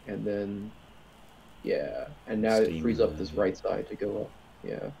 die, and then and now it frees up this right side to go up.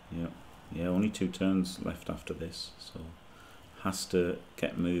 Yeah, only 2 turns left after this, so has to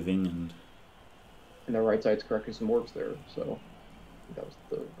get moving, and the right side's correcting some Morgs there, so I think that was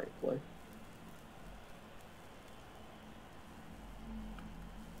the right play.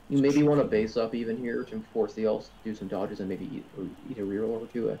 You maybe want to base up even here to force the elves to do some dodges and maybe eat a reroll or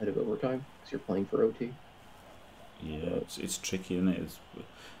 2 ahead of overtime, because you're playing for OT. Yeah, it's tricky, isn't it?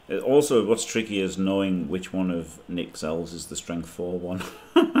 Also, what's tricky is knowing which one of Nick's elves is the strength 4 one.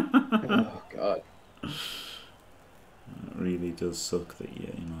 Oh god. It really does suck that you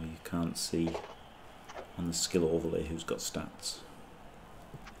can't see on the skill overlay who's got stats.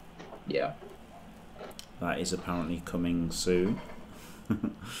 Yeah. That is apparently coming soon.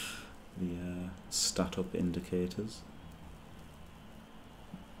 The stat up indicators.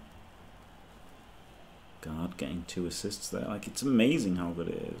 God, getting 2 assists there. Like, it's amazing how good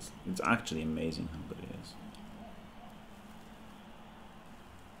it is. It's actually amazing how good it is.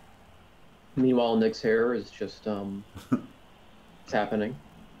 Meanwhile, Nick's hair is just, it's happening.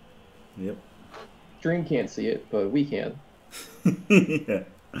 Yep. Stream can't see it, but we can. Yeah.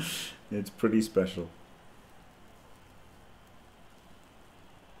 It's pretty special.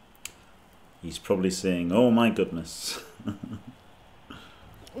 He's probably saying, "Oh my goodness."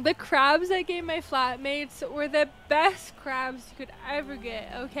 The crabs I gave my flatmates were the best crabs you could ever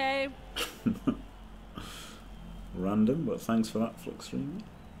get, okay? Random, but thanks for that, Fluxstream.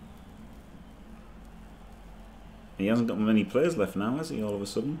 He hasn't got many players left now, has he, all of a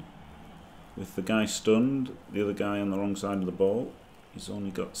sudden? With the guy stunned, the other guy on the wrong side of the ball, he's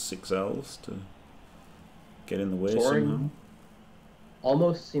only got 6 elves to get in the way somehow.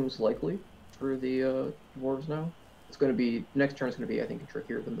 Almost seems likely for the dwarves now. It's going to be, next turn is going to be, I think,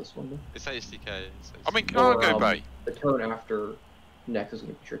 trickier than this one, though. It's ASDK. I mean, can I go back? The turn after next is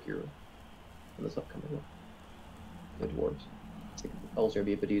going to be trickier than this upcoming one. The dwarves. I think elves are going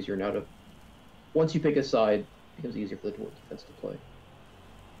to be a bit easier now to... Once you pick a side, it becomes easier for the dwarf defense to play.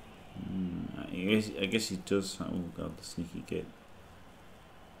 I guess he does. Oh god, the sneaky git.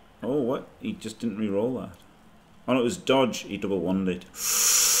 Oh, what? He just didn't re-roll that. Oh, no, it was dodge. He double wanded it.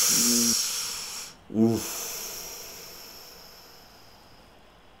 Oof.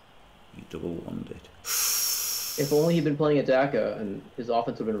 He double wanded it. If only he'd been playing a Daka, and his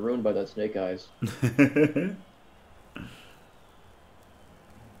offense would have been ruined by that Snake Eyes.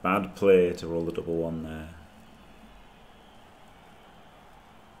 Bad play to roll the double one there.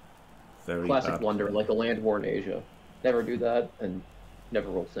 Very classic bad blunder, play. like a land war in Asia. Never do that, and never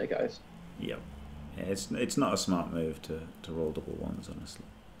roll Snake Eyes. Yep. Yeah, it's not a smart move to roll double ones, honestly.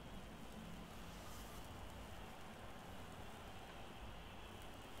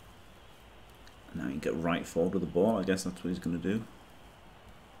 Now you get right forward with the ball. I guess that's what he's going to do.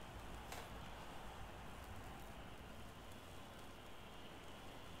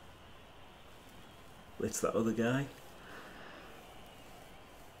 Blitz that other guy.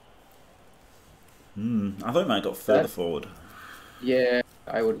 I thought it might have got further forward. Yeah,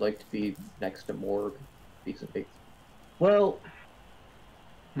 I would like to be next to Morg. Well,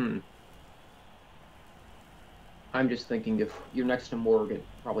 I'm just thinking if you're next to Morg, it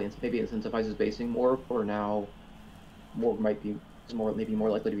probably maybe incentivizes basing more. For now, Morg might be maybe more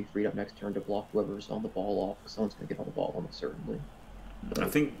likely to be freed up next turn to block whoever's on the ball off. Because someone's going to get on the ball almost certainly. I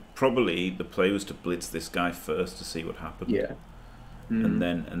think probably the play was to blitz this guy first to see what happened. Yeah. And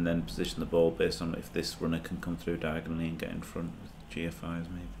then position the ball based on if this runner can come through diagonally and get in front with GFIs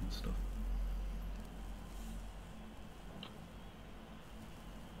maybe and stuff.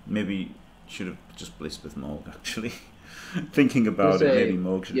 Maybe should have just blitzed with Morg actually. Thinking about it, maybe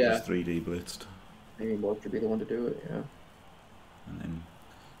Morg should have just 3D blitzed. Maybe Morg should be the one to do it, yeah. And then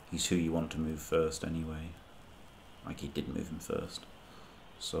he's who you want to move first anyway. Like he did move him first.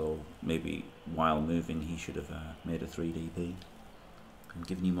 So maybe while moving he should have made a 3DB and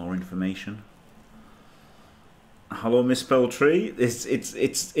given you more information. Hello Misspelled Tree. It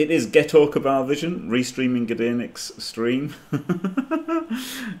is Ghetto Cabal Vision, restreaming GDayNick's stream.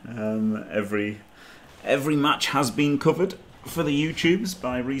 Every match has been covered for the YouTubes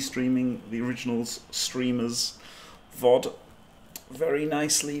by restreaming the original's streamers VOD very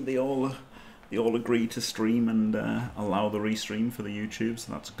nicely. They all agree to stream and allow the restream for the YouTube,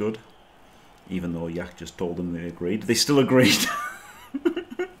 so that's good. Even though Yak just told them they agreed, they still agreed.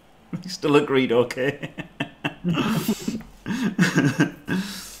 They still agreed, okay.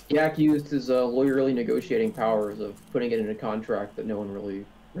 Yak used his lawyerly negotiating powers of putting it in a contract that no one really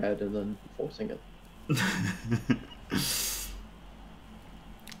read and then forcing it. Is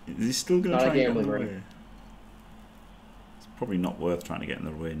he still going to try and get in the way? It's probably not worth trying to get in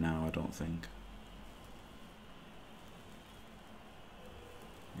the way now, I don't think.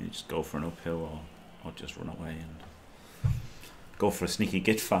 You just go for an uphill or just run away and go for a sneaky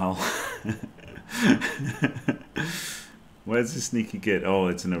git foul. Where's the sneaky git? Oh,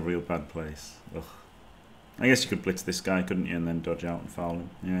 it's in a real bad place. Ugh. I guess you could blitz this guy, couldn't you, and then dodge out and foul him.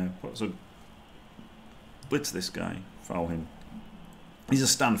 Yeah, so blitz this guy, foul him. He's a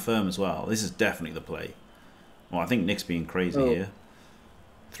stand firm as well. This is definitely the play. Well, I think Nick's being crazy here.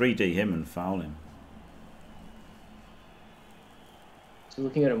 3D him and foul him. So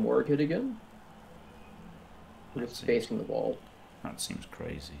looking at a Morg hit again? Or just facing the ball? That seems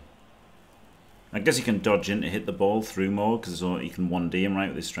crazy. I guess he can dodge in to hit the ball through more because he can 1D him right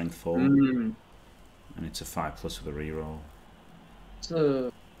with his strength 4. And it's a 5+ with a reroll. It's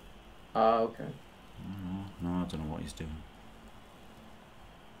a... okay. No, I don't know what he's doing.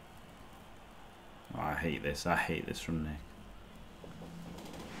 Oh, I hate this. I hate this from Nick.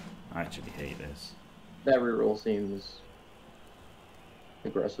 I actually hate this. That reroll seems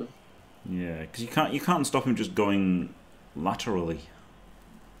aggressive. Yeah, because you can't stop him just going laterally.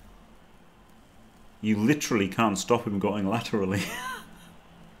 You literally can't stop him going laterally.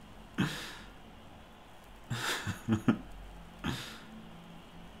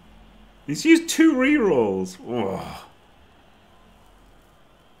 He's used 2 rerolls. Whoa.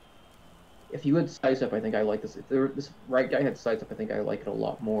 If you had size up, I think I like this. If this right guy had size up, I think I like it a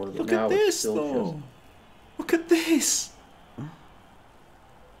lot more. But Look now at this, it's still though. just... Look at this.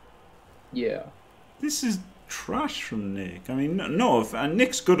 Yeah. This is trash from Nick. I mean, no, and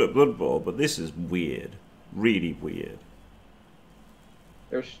Nick's good at Blood Bowl, but this is weird. Really weird.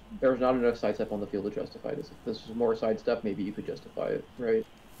 There's not enough sidestep on the field to justify this. If this was more sidestep, maybe you could justify it, right?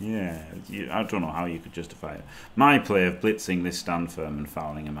 Yeah, I don't know how you could justify it. My play of blitzing this stand firm and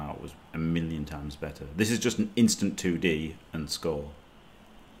fouling him out was a million times better. This is just an instant 2D and score.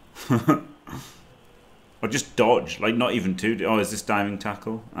 Or just dodge, like not even 2D. Oh, is this diving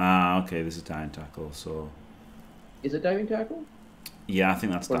tackle? Ah, okay, this is diving tackle, so... Is it diving tackle? Yeah, I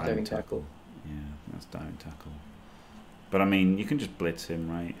think that's diving tackle. Yeah, that's diving tackle. But I mean, you can just blitz him,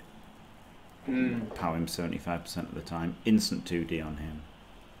 right? Power him 75% of the time. Instant 2D on him.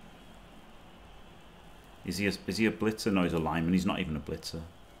 Is he a blitzer? No, he's a lineman. He's not even a blitzer.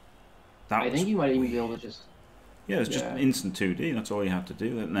 I think you might even be able to just... Yeah, it's just instant 2D. That's all you have to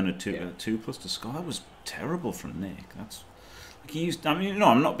do. And then a 2+ to score. That was terrible from Nick. That's like he used. I mean, no,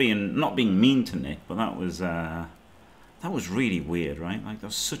 I'm not being mean to Nick, but that was really weird, right? Like that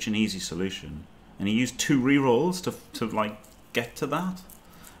was such an easy solution, and he used 2 rerolls to like get to that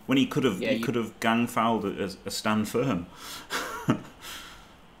when he could have gang fouled a stand firm. Don't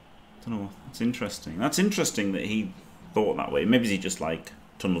know. That's interesting. That's interesting that he thought that way. Maybe he just like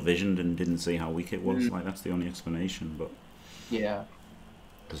tunnel visioned and didn't see how weak it was. Like that's the only explanation. But yeah,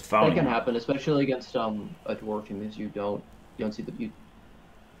 because that can happen, especially against a dwarf team, because you don't see the He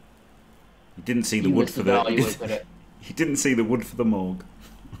didn't see the wood for the. He didn't see the wood for the morgue.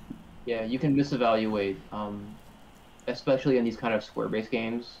 Yeah, you can misevaluate, especially in these kind of square-based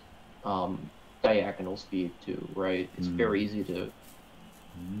games, diagonal speed too, right? It's very easy to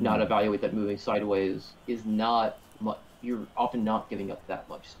not evaluate that moving sideways is not much. You're often not giving up that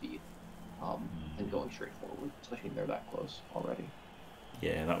much speed, and going straight forward, especially when they're that close already.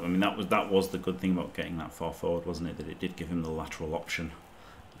 Yeah, that was the good thing about getting that far forward, wasn't it? That it did give him the lateral option.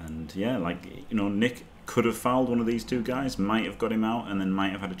 And yeah, like, you know, Nick could have fouled one of these two guys, might have got him out, and then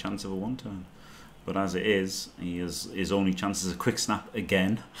might have had a chance of a one turn. But as it is, his only chance is a quick snap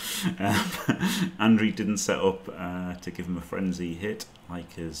again. Andriy didn't set up to give him a frenzy hit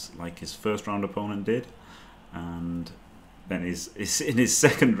like his first round opponent did, and then in his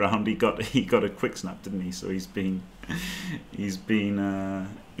second round he got a quick snap, didn't he? So he's been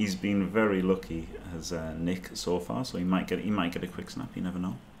very lucky as Nick so far. So he might get a quick snap. You never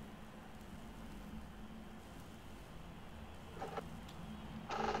know.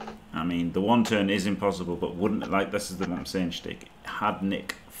 I mean, the one turn is impossible, but wouldn't, like, this is what I'm saying, Shtick. Had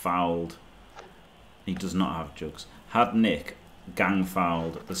Nick fouled, he does not have jugs. Had Nick gang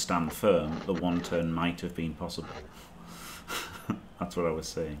fouled the stand firm, the one turn might have been possible. That's what I was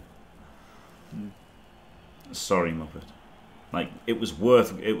saying. Sorry, Muppet. Like, it was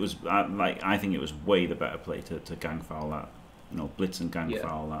like, I think it was way the better play to gang foul that, you know, blitz and gang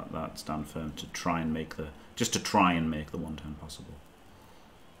foul that stand firm to try and make the one turn possible.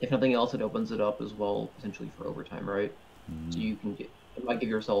 If nothing else, it opens it up as well, potentially for overtime, right? So you can it might give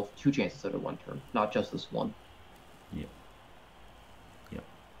yourself two chances at a one turn, not just this one. Yep.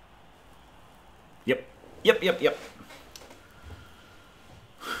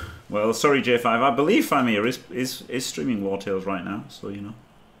 Well, sorry, J5. I believe Famir is streaming War Tales right now, so you know,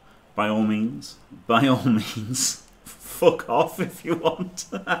 by all means, fuck off if you want.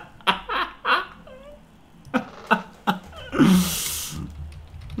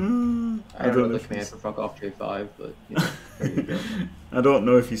 I don't know the command for fuck off J5, but you know, there you go. I don't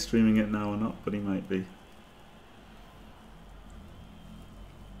know if he's streaming it now or not, but he might be.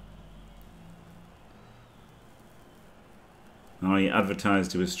 Oh, he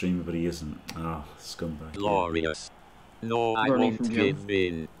advertised to his streamer, but he isn't. Oh, scumbag. Glorious. No, I won't give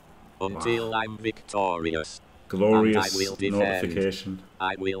in until I'm victorious. Glorious I will defend. notification.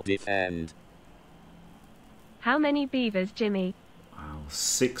 I will defend. How many beavers, Jimmy? Wow,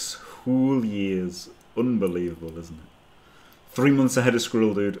 6 whole years. Unbelievable, isn't it? 3 months ahead of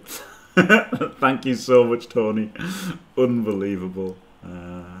Squirrel Dude. Thank you so much, Tony. Unbelievable.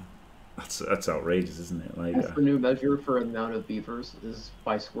 That's outrageous, isn't it? Like, that's the new measure for amount of beavers is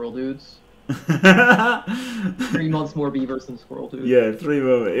by Squirrel Dudes. 3 months more beavers than Squirrel Dudes. Yeah, 3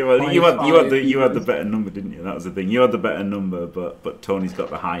 more. You had the better number, didn't you? That was the thing. You had the better number, but Tony's got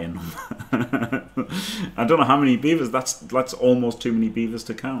the higher number. I don't know how many beavers. That's almost too many beavers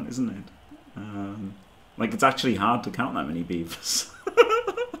to count, isn't it? Like, it's actually hard to count that many beavers.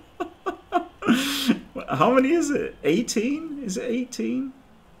 How many is it? 18? Is it 18?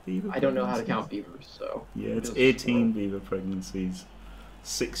 I don't know how to count beavers, so... Yeah, it's 18 beaver pregnancies.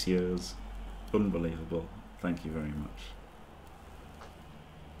 6 years. Unbelievable. Thank you very much.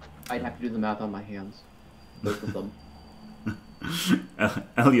 I'd have to do the math on my hands. Both of them.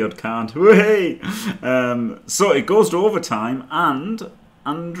 Elliot can't. Hey! So it goes to overtime, and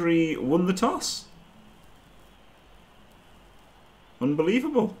Andriy won the toss.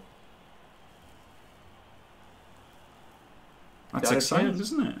 Unbelievable. That's exciting,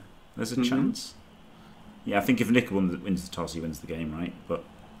 isn't it? There's a chance. Yeah, I think if Nick wins the toss, he wins the game, right? But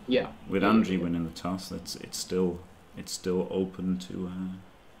yeah, with Andriy winning the toss, it's still open to.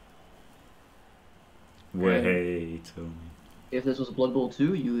 Way, Tony. If this was a Blood Bowl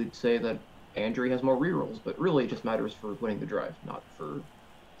 2, you would say that Andriy has more rerolls, but really it just matters for winning the drive, not for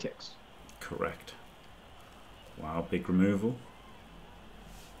kicks. Correct. Wow, big removal.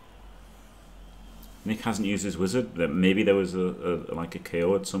 Nick hasn't used his wizard. Maybe there was like a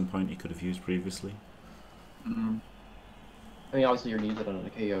KO at some point he could have used previously. I mean, obviously you're using it on a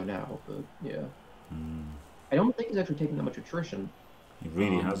KO now, but yeah. I don't think he's actually taking that much attrition. He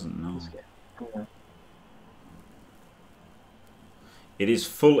really hasn't, no. Yeah. It is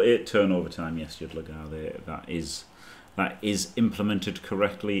full 8 turn overtime, yes, Yudlagar. That is implemented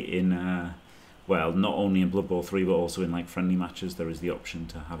correctly in well, not only in Blood Bowl 3 but also in like friendly matches. There is the option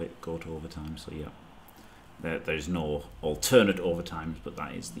to have it go to overtime. So yeah. There's no alternate overtimes, but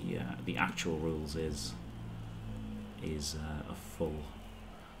that is the actual rules is a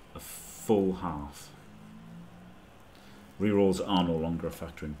full half. Rerolls are no longer a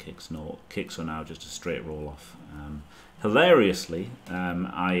factor in kicks. No, kicks are now just a straight roll off. Hilariously,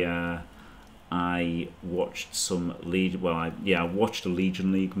 I I watched some I watched a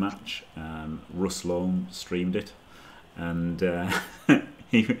Legion League match. Russ Loam streamed it, and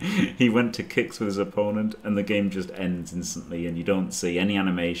he went to kicks with his opponent, and the game just ends instantly, and you don't see any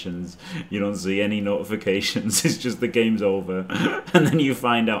animations, you don't see any notifications. It's just the game's over, and then you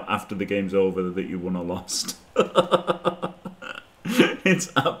find out after the game's over that you won or lost.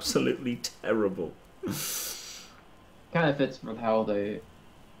 It's absolutely terrible. Kind of fits with how they.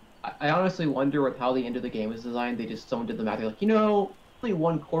 I honestly wonder with how the end of the game is designed. Someone did the math. They're like, only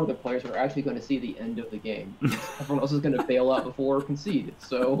 1/4 of the players are actually going to see the end of the game. Everyone else is going to bail out before or concede.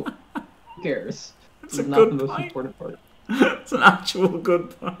 So, who cares? It's not the most important part. It's an actual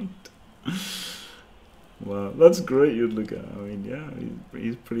good point. Wow, that's great, Yudliga. I mean, yeah,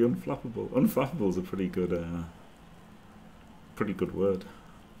 he's pretty unflappable. Unflappable is a pretty good word.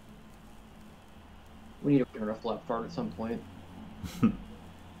 We need to turn a flap fart at some point.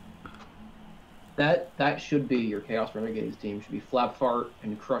 That should be your Chaos Renegades team. Should be Flap Fart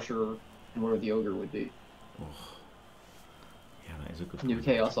and Crusher and whatever the Ogre would be. Oh. Yeah, that is a good New point.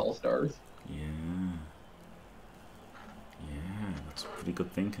 Chaos All-Stars. Yeah. Yeah, that's pretty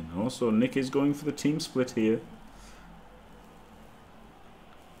good thinking. Also, Nick is going for the team split here.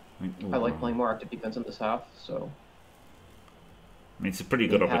 I like playing more active defense in this half, so... I mean, it's a pretty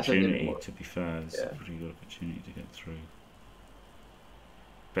good opportunity, to be fair. It's a pretty good opportunity to get through.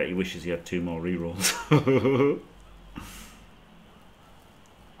 Bet he wishes he had 2 more rerolls.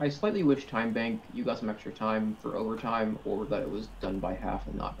 I slightly wish Time Bank, you got some extra time for overtime, or that it was done by half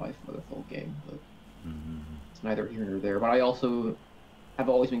and not by the full game. But it's neither here nor there. But I also have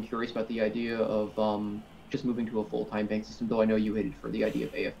always been curious about the idea of just moving to a full Time Bank system, though I know you hated for the idea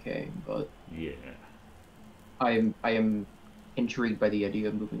of AFK, but... Yeah. I am intrigued by the idea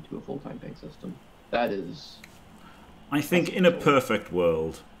of moving to a full Time Bank system. That is... I think in a perfect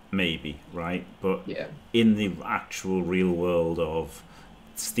world, maybe, right? But in the actual real world of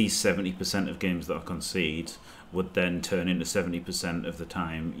these 70% of games that are conceded would then turn into 70% of the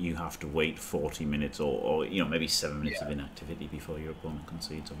time you have to wait 40 minutes or maybe 7 minutes of inactivity before your opponent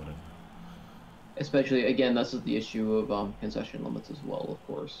concedes or whatever. Especially, again, this is the issue of concession limits as well, of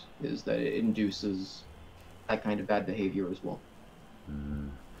course, is that it induces that kind of bad behavior as well.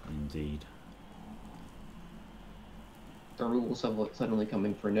 Indeed. The rules have suddenly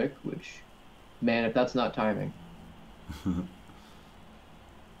coming for Nick, which, man, if that's not timing.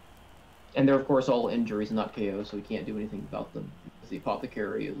 And they're, of course, all injuries and not KOs, so we can't do anything about them. Because the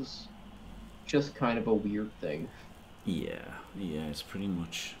Apothecary is just kind of a weird thing. Yeah, it's pretty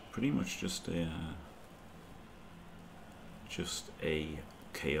much just a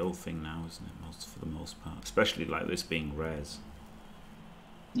KO thing now, isn't it? For the most part, especially like this being rares.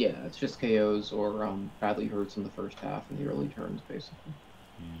 Yeah, it's just KOs or badly hurts in the first half in the early turns, basically.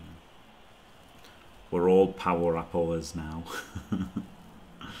 Yeah. We're all power uppers now.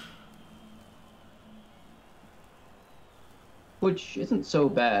 Which isn't so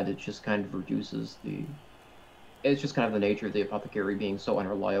bad, it just kind of reduces the... It's just kind of the nature of the Apothecary being so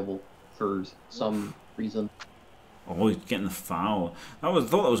unreliable for some reason. Oh, he's getting the foul. I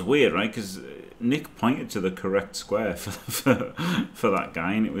thought that was weird, right? Because Nick pointed to the correct square for that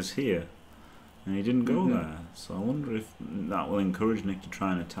guy, and it was here. And he didn't go there. So I wonder if that will encourage Nick to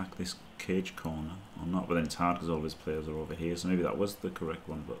try and attack this cage corner. Or not, but then it's hard because all his players are over here. So maybe that was the correct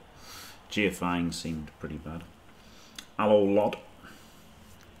one, but GFIing seemed pretty bad. Hello, Lod.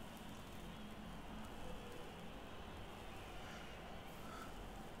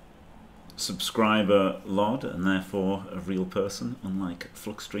 Subscriber Lod, and therefore a real person, unlike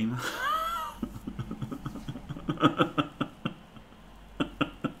Flux Streamer.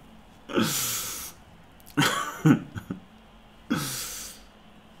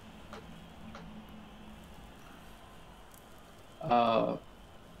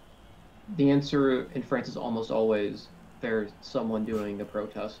 The answer in France is almost always there's someone doing a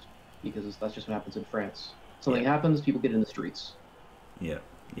protest, because that's just what happens in France. Something happens, people get in the streets. Yeah,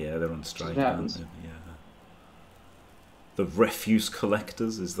 they're on strike. What happens? Yeah. The refuse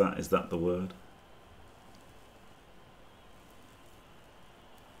collectors, is that the word?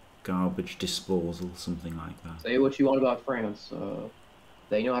 Garbage disposal, something like that. Say what you want about France.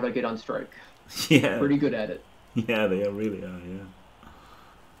 They know how to get on strike. Yeah. Pretty good at it. Yeah, they really are, yeah.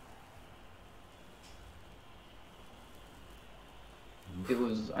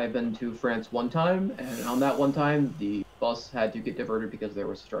 I've been to France one time, and on that one time, the bus had to get diverted because there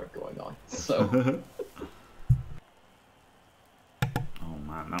was a strike going on. So. Oh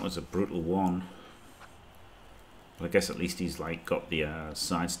man, that was a brutal one. Well, I guess at least he's got the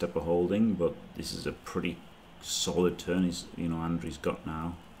sidestepper holding, but this is a pretty solid turn. Andriy's got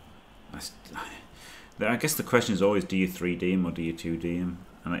now. I guess the question is always, do you 3D him or do you 2D him?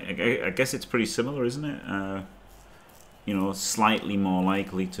 And I guess it's pretty similar, isn't it? You know, slightly more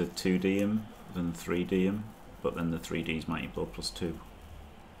likely to 2D him than 3D him, but then the 3D is Mighty Blow +2.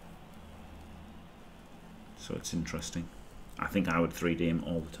 So it's interesting. I think I would 3D him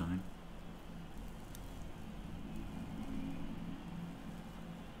all the time.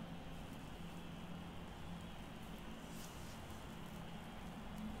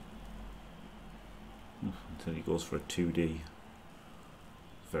 Until he goes for a 2D.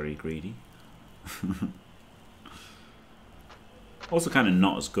 Very greedy. Also kind of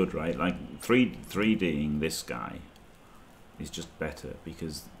not as good, right? Like 3Ding this guy is just better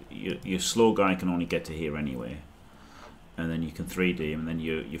because your slow guy can only get to here anyway, and then you can 3D him, and then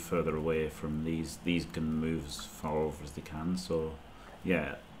you're further away from these. These can move as far over as they can. So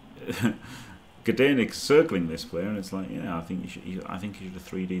yeah, GDayNick's circling this player, and it's like, yeah, I think you should have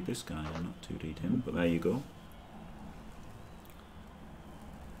 3D'd this guy and not 2D'd him. But there you go.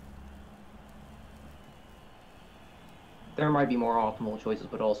 There might be more optimal choices,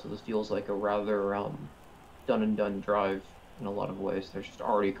 but also this feels like a rather done and done drive in a lot of ways. There's just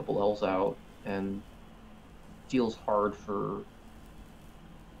already a couple L's out, and feels hard for,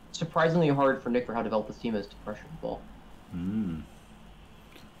 surprisingly hard for Nick for how developed this team is to pressure the ball.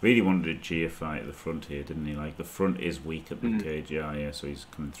 Really wanted to GFI at the front here, didn't he? Like the front is weak at the cage, yeah, so he's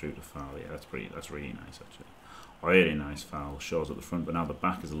coming through to foul. Yeah, that's really nice actually. Really nice foul. Shows at the front, but now the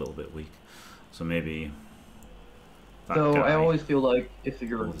back is a little bit weak. So maybe. So I always feel like if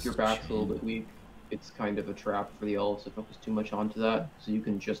your back's a little bit weak, it's kind of a trap for the Elves to focus too much onto that. So you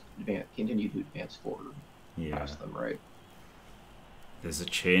can just continue to advance forward past them, right? There's a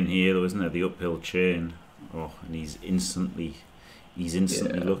chain here, though, isn't there? The uphill chain. Oh, and he's instantly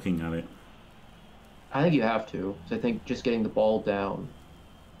looking at it. I think you have to. So I think just getting the ball down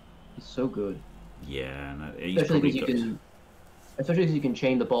is so good. Yeah, and especially because you can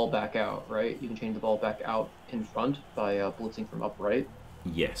chain the ball back out, right? You can chain the ball back out in front by blitzing from upright.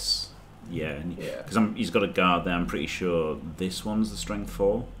 Yes. Yeah, because he's got a guard there. I'm pretty sure this one's the strength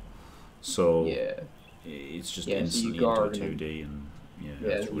 4. So it's just instantly so into a 2D, and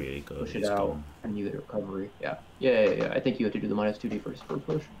it's really good. Push it out, gone. And you get a recovery. Yeah. I think you have to do the -2D first for a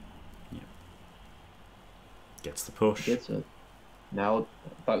push. Yeah. Gets the push. Gets it. Now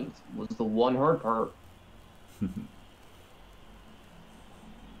that was the one hard part.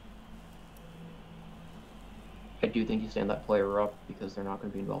 I do think you stand that player up because they're not going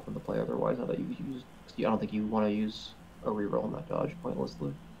to be involved in the play otherwise. I don't think you want to use a reroll on that dodge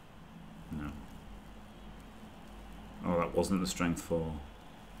pointlessly. No. Oh, that wasn't the strength 4.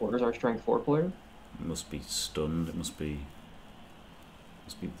 Where's our strength 4 player? It must be stunned. It must be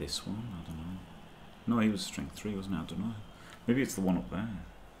this one. I don't know. No, he was strength 3, wasn't it? I don't know. Maybe it's the one up there.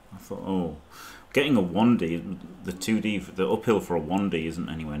 I thought, getting a 1D, the 2D, the uphill for a 1D isn't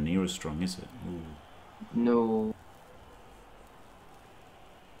anywhere near as strong, is it? Ooh. No.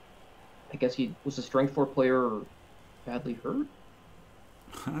 I guess he was a strength 4 player badly hurt?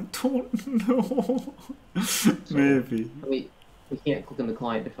 I don't know. Maybe. We can't click on the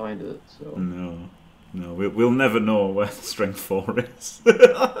client to find it, so. No, we'll never know where the strength 4 is.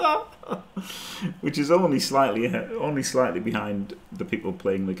 Which is only slightly behind the people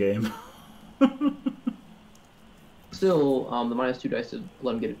playing the game. Still, the -2 dice did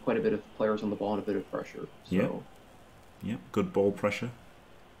let him get quite a bit of players on the ball and a bit of pressure. So. Yeah, good ball pressure.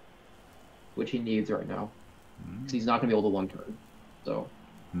 Which he needs right now. Because he's not going to be able to one turn. So.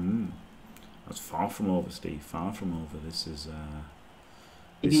 That's far from over, Steve. Far from over. This is.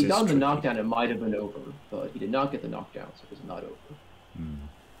 If he got the knockdown, it might have been over. But he did not get the knockdown, so it was not over.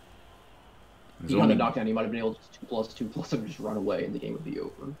 If he got the knockdown, he might have been able to 2+2+, and just run away, and the game would be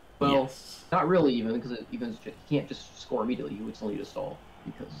over. Well, not really, even, because he can't just score immediately. He would still need to stall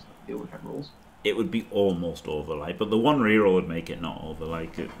because of the overtime rules. It would be almost over, like, but the one reroll would make it not over.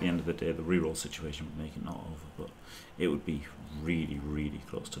 Like, at the end of the day, the reroll situation would make it not over, but it would be really, really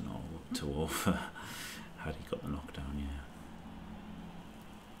close to over had he got the knockdown. Yeah.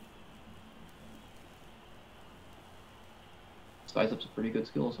 Size up's a pretty good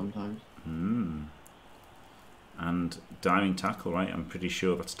skill sometimes. And diving tackle, right? I'm pretty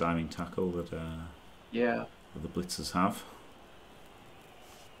sure that's diving tackle that that the blitzers have.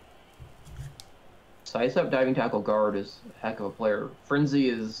 Size up diving tackle guard is a heck of a player. Frenzy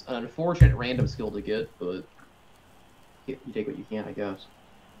is an unfortunate random skill to get, but you take what you can, I guess.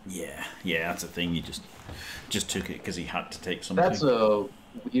 Yeah, that's a thing. You just took it because he had to take something. That's a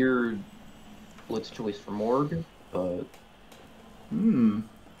weird blitz choice for Morg, but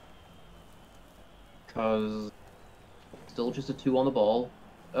because still just a 2 on the ball,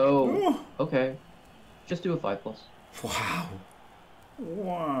 Oh, okay. Just do a 5+. Wow.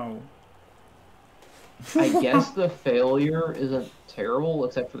 Wow. I guess the failure isn't terrible,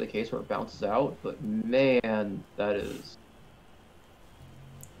 except for the case where it bounces out, but man, that is...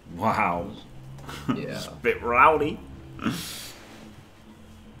 Wow. Yeah. It's a bit rowdy.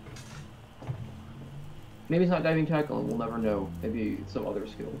 Maybe it's not diving tackle, and we'll never know. Maybe it's some other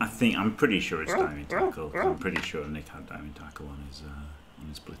skill. I'm pretty sure it's diving tackle. I'm pretty sure Nick had diving tackle on his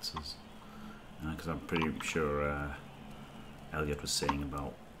blitzers. Because I'm pretty sure Elliot was saying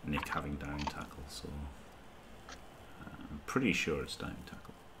about Nick having diving tackle, so I'm pretty sure it's diving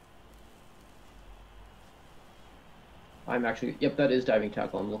tackle. I'm actually, yep, that is diving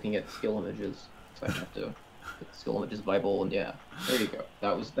tackle. I'm looking at skill images, so I have to get the skill images Bible, and yeah, there you go.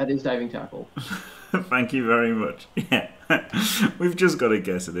 That is diving tackle. Thank you very much. Yeah, we've just got to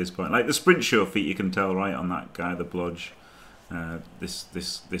guess at this point. Like the sprint show feat, you can tell right on that guy, the blodge.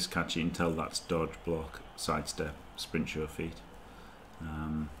 This catch, you can tell that's dodge, block, sidestep, sprint show feat.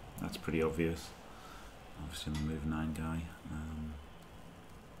 That's pretty obvious. Obviously, the move 9 guy.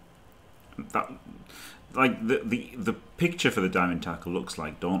 That, like the picture for the diamond tackle looks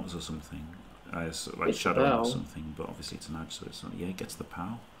like Dauntless or something, like it's Shadow or something. But obviously, it's an edge, so it's not. Yeah, it gets the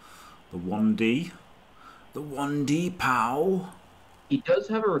POW, the 1D, the 1D POW. He does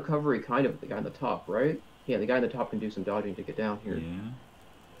have a recovery, kind of, the guy on the top, right? Yeah, the guy on the top can do some dodging to get down here. Yeah.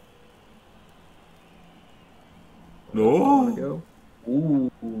 Oh. Go.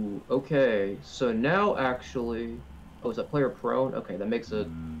 Ooh. Okay. So now actually, is that player prone? Okay, that makes it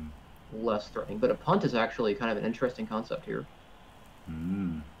less threatening. But a punt is actually kind of an interesting concept here.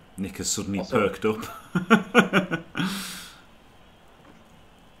 Nick has suddenly perked up.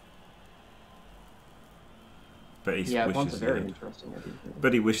 But he wishes very interesting.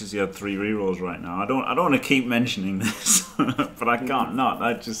 But he wishes he had 3 rerolls right now. I don't want to keep mentioning this, but I can't not.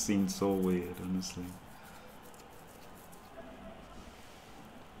 That just seems so weird, honestly.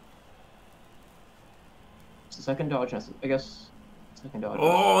 It's the second dodge, I guess. Second dodge.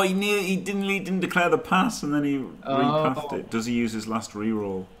 Oh, he didn't declare the pass, and then he repathed it. Does he use his last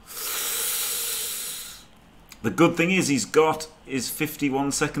reroll? The good thing is he's got his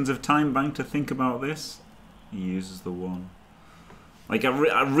 51 seconds of time bank to think about this. He uses the 1. Like,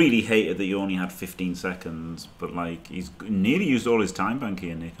 I really hated that he only had 15 seconds, but, like, he's nearly used all his time bank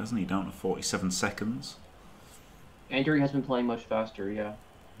here, Nick, hasn't he? Down to 47 seconds. Andriy has been playing much faster, yeah.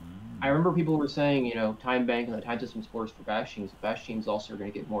 I remember people were saying, you know, time bank and the time system scores for bash teams. Bash teams also are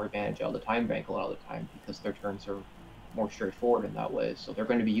going to get more advantage out of the time bank a lot of the time because their turns are more straightforward in that way. So they're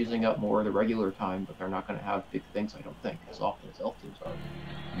going to be using up more of the regular time, but they're not going to have big things, I don't think, as often as elf teams are.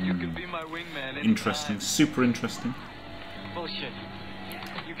 You can be my wingman anytime. Interesting, super interesting. Bullshit.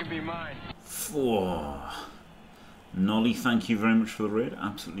 You can be mine. Nolly, thank you very much for the raid.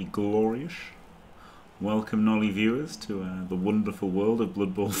 Absolutely glorious. Welcome, Nolly viewers, to the wonderful world of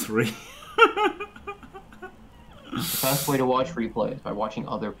Blood Bowl 3. The best way to watch replay is by watching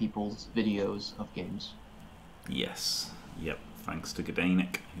other people's videos of games. Yes. Yep. Thanks to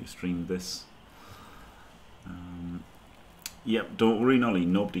GDayNick, who streamed this. Yep. Don't worry, Nolly.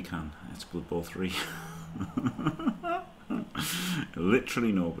 Nobody can. It's Blood Bowl 3.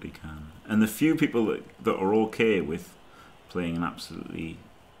 Literally nobody can. And the few people that are okay with playing an absolutely,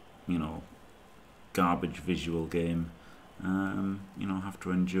 you know, garbage visual game, you know, have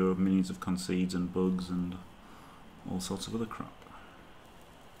to endure millions of concedes and bugs and all sorts of other crap.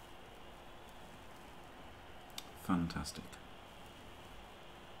 Fantastic.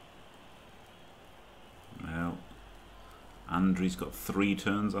 Well, Andriy's got 3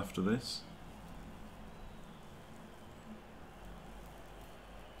 turns after this.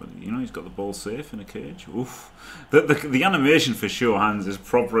 But, you know, he's got the ball safe in a cage. Oof. The animation for sure hands is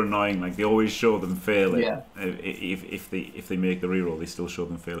proper annoying. Like, they always show them fail it. Yeah. If they make the reroll, they still show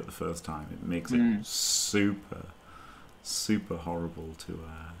them fail it the first time. It makes it super horrible to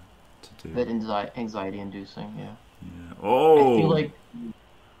do. That anxiety-inducing, yeah. Yeah. Oh. I feel like.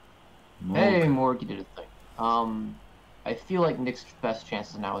 Morg. Hey, Morg, you did a thing. I feel like Nick's best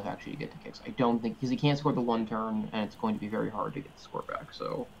chances now is actually to get the kicks. I don't think because he can't score the 1 turn, and it's going to be very hard to get the score back.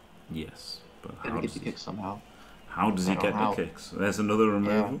 So. Yes, but how does he get the kicks somehow? How does he get the kicks? There's another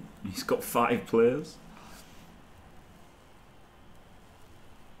removal. Yeah. He's got 5 players.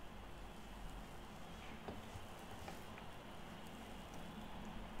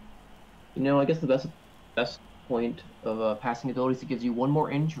 You know, I guess the best point of passing abilities, it gives you 1 more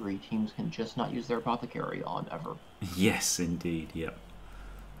injury. Teams can just not use their apothecary on ever. Yes, indeed. Yep.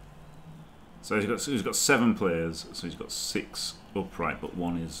 So he's got 7 players. So he's got 6 upright, but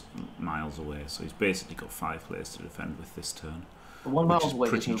 1 is miles away. So he's basically got 5 players to defend with this turn. But 1 which mile is away is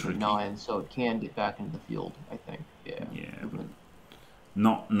pretty movement tricky. 9, so it can get back into the field, I think. Yeah. Yeah, but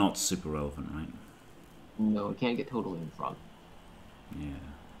Movement. not super relevant, right? No, it can't get totally in front. Yeah.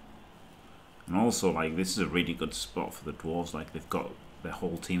 And also, like, this is a really good spot for the dwarves. Like, they've got their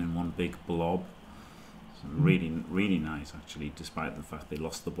whole team in one big blob. So really nice, actually, despite the fact they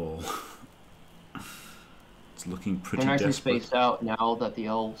lost the ball. It's looking pretty They're nicely desperate. spaced out now that the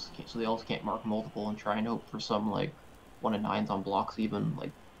elves can't mark multiple and try and hope for some, like, 1 and 9s on blocks even.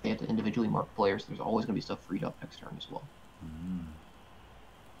 Like, they have to individually mark players. There's always going to be stuff freed up next turn as well.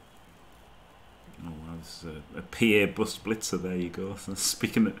 Oh, wow, this is a PA bust blitzer. There you go. So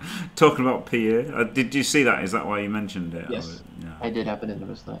talking about PA, did you see that? Is that why you mentioned it? Yes, Yeah. I did happen to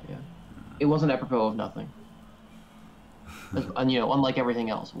notice that. Yeah, it wasn't apropos of nothing. And unlike everything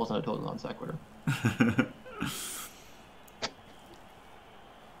else, it wasn't a total non sequitur.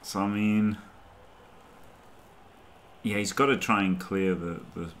 So I mean, yeah, he's got to try and clear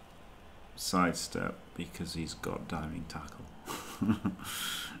the sidestep because he's got diving tackle.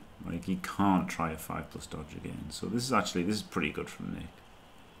 Like, he can't try a 5+ dodge again. So this is pretty good from Nick.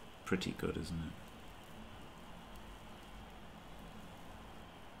 Pretty good, isn't it?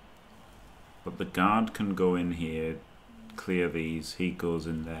 But the guard can go in here, clear these. He goes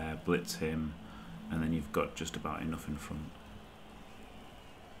in there, blitz him, and then you've got just about enough in front.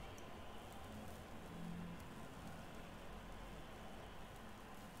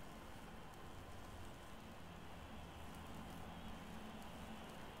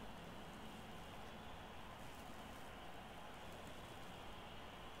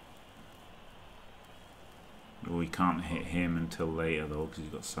 We can't hit him until later though, because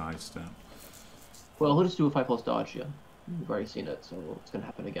he's got sidestep. Well, he'll just do a 5+ dodge, yeah. We've already seen it, so it's going to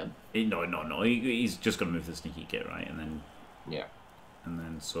happen again. No. He's just going to move the sneaky git, right? And then... Yeah. And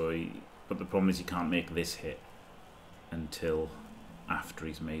then, but the problem is he can't make this hit until after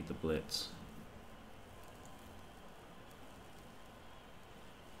he's made the blitz.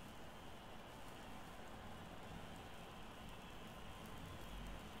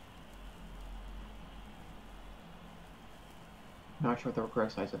 Not sure what the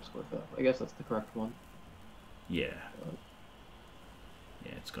correct sidestep score for that. I guess that's the correct one. Yeah.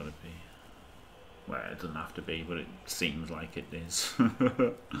 Yeah, it's got to be. Well, it doesn't have to be, but it seems like it is.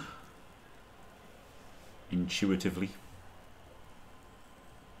 Intuitively.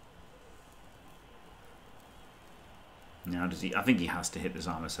 Now, does he? I think he has to hit this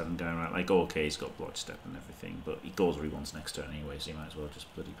armor 7 guy, right? Like, okay, he's got blood step and everything, but he goes where he wants next turn anyway, so you might as well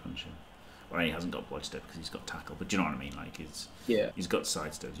just bloody punch him. Well, he hasn't got blood step because he's got tackle, but do you know what I mean? Like, he's got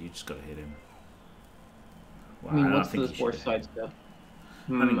sidestep. You just got to hit him. Well, I mean, don't what's think the worst sidestep?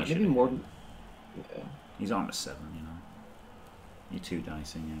 I think Maybe more. Yeah. He's armor 7, you know. You're 2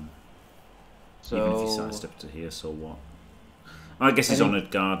 dicing him. So Even if he sidestepped to here, so what? I guess he's on a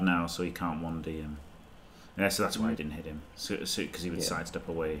guard now, so he can't 1D him. Yeah, so that's why I didn't hit him. Because he would sidestep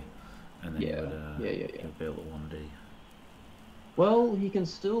away, and then he would be able to 1D. Well, he can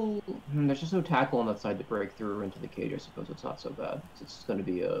still... There's just no tackle on that side to break through into the cage, I suppose. It's not so bad. It's going to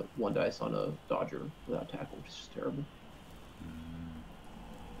be a 1 dice on a dodger without tackle, which is just terrible.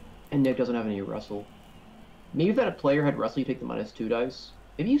 And Nick doesn't have any wrestle. Maybe if that player had wrestle, you take the -2 dice.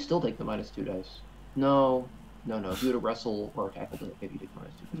 Maybe you still take the -2 dice. No. If you had a wrestle or a tackle, maybe you take -2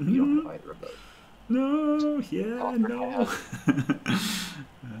 dice. You don't have either of those. No, yeah, no.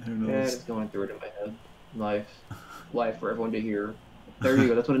 Who knows? Yeah, it's going through it in my head. Life for everyone to hear. There you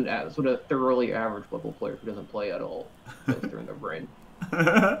go. That's what a thoroughly average level player who doesn't play at all goes through in their brain.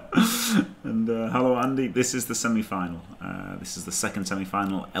 And hello, Andy. This is the semi-final. This is the second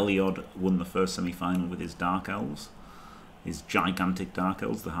semi-final. Eliod won the first semi-final with his Dark Elves, his gigantic Dark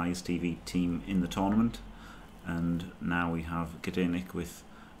Elves, the highest TV team in the tournament. And now we have GDayNick with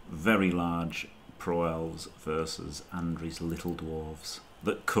very large Pro Elves versus Andriy's little dwarves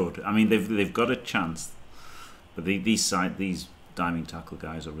that could. I mean, they've got a chance, but these diving tackle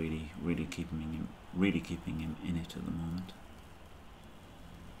guys are really keeping him in it at the moment.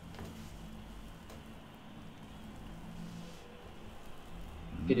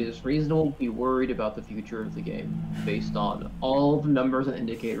 It is reasonable to be worried about the future of the game based on all the numbers and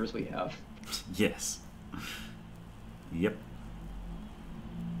indicators we have. Yes. Yep.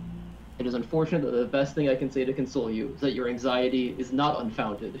 It is unfortunate that the best thing I can say to console you is that your anxiety is not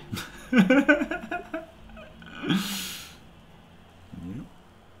unfounded. Yep.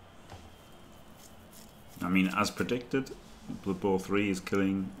 I mean, as predicted, Blood Bowl 3 is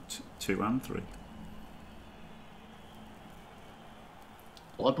killing 2 and 3.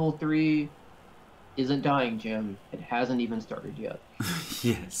 Blood Bowl 3 isn't dying, Jim. It hasn't even started yet.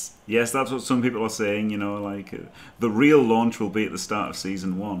 Yes, yes, that's what some people are saying. You know, like the real launch will be at the start of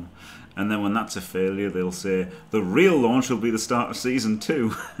season 1, and then when that's a failure, they'll say the real launch will be the start of season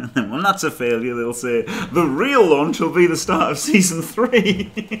 2, and then when that's a failure, they'll say the real launch will be the start of season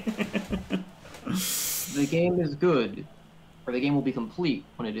 3. The game is good, or the game will be complete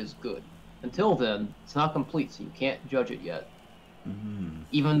when it is good. Until then, it's not complete, so you can't judge it yet.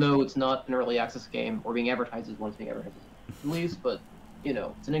 Even though it's not an early access game or being advertised as one, it's being advertised as release, but you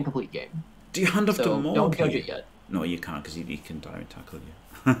know, it's an incomplete game. Do you hand off to Morg? Don't judge it yet. No, you can't, because he can direct tackle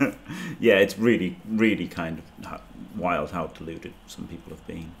you. Yeah, it's really, really kind of wild how deluded some people have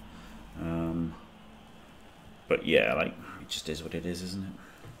been. But yeah, like, it just is what it is, isn't it?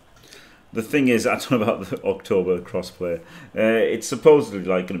 The thing is, I don't know about the October crossplay. It's supposedly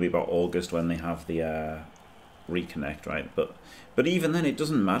like going to be about August when they have the reconnect, right? But even then, it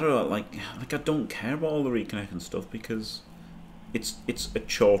doesn't matter. Like I don't care about all the reconnect and stuff because it's a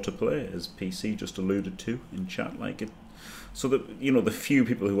chore to play, as PC just alluded to in chat. Like it, so that you know the few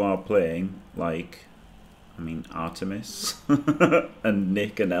people who are playing, like I mean Artemis and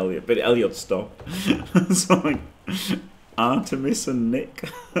Nick and Elliot, but Elliot stopped. So like Artemis and Nick.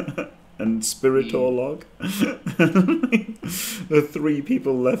 And Spiritolog. The 3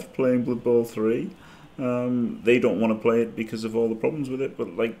 people left playing Blood Bowl 3. They don't want to play it because of all the problems with it.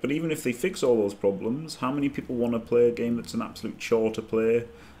 But even if they fix all those problems, how many people want to play a game that's an absolute chore to play,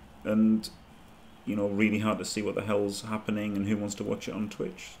 and you know really hard to see what the hell's happening and who wants to watch it on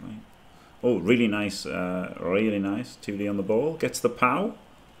Twitch? Like, oh, really nice, 2D on the ball. Gets the POW.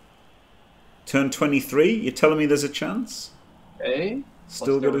 Turn 23. You're telling me there's a chance? Hey.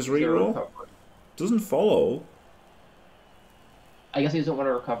 Still got his reroll. Doesn't follow. I guess he doesn't want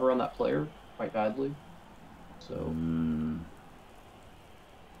to recover on that player quite badly. So.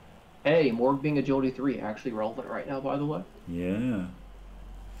 Hey, Morg being agility 3 actually relevant right now, by the way. Yeah.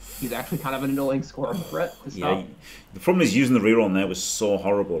 He's actually kind of an annoying scoring threat to stop. Yeah. The problem is using the reroll on there was so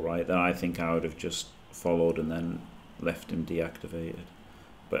horrible, right? That I think I would have just followed and then left him deactivated.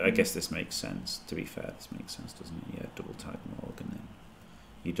 But I guess this makes sense. To be fair, this makes sense, doesn't it? Yeah, double tag Morg and then.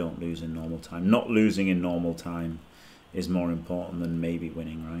 You don't lose in normal time. Not losing in normal time is more important than maybe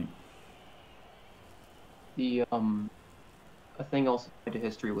winning, right? The a thing also to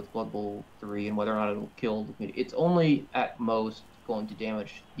history with Blood Bowl 3 and whether or not it'll kill the community. It's only at most going to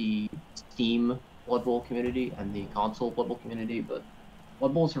damage the Steam Blood Bowl community and the console Blood Bowl community, but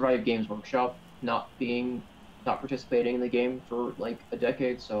Blood Bowl survived Games Workshop not participating in the game for like a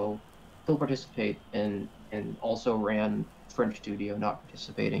decade, so still participate and also ran French studio not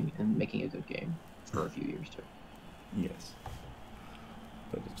participating and making a good game for a few years too. Yes,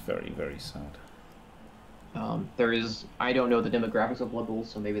 but it's very, very sad. There is, I don't know the demographics of Blood Bowl,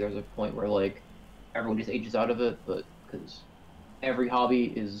 so maybe there's a point where like everyone just ages out of it, but because every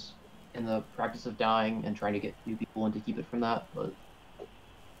hobby is in the practice of dying and trying to get new people in to keep it from that. But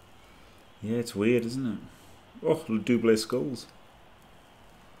yeah, it's weird, isn't it? Oh, double skulls.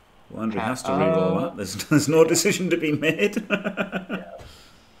 Well, Andriy has to reroll that. There's no decision to be made. Yeah.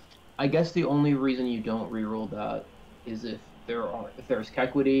 I guess the only reason you don't reroll that is if there's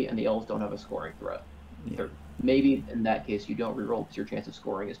Kequity and the elves don't have a scoring threat. Yeah. Maybe in that case you don't reroll because your chance of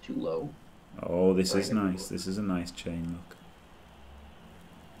scoring is too low. Oh, this is nice. This is a nice chain, look.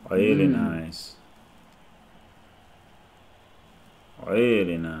 Really nice.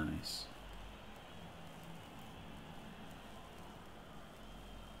 Really nice.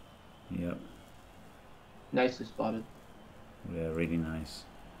 Yep. Nicely spotted. Yeah, really nice.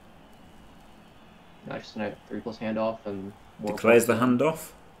 Nice tonight. 3+ handoff and more. Declares the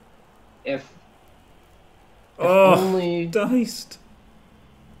handoff. If only diced.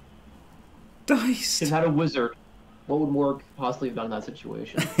 If had a wizard, what would Morg possibly have done in that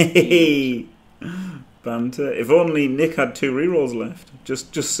situation? Hey, banter. If only Nick had 2 rerolls left.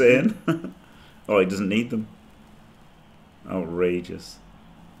 Just saying. Oh, he doesn't need them. Outrageous.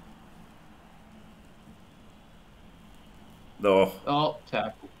 Oh,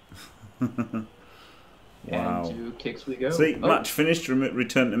 tackle. Wow. And 2 kicks we go. See, match finished.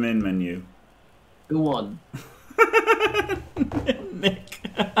 Return to main menu. Who won? Nick.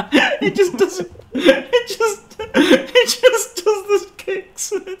 It just doesn't. It just does the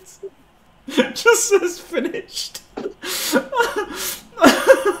kicks. It just says finished.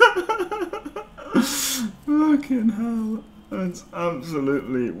 Fucking hell! That's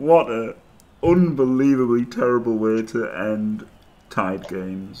absolutely what a unbelievably terrible way to end Tide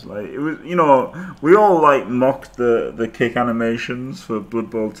games. Like it was, you know, we all like mocked the kick animations for Blood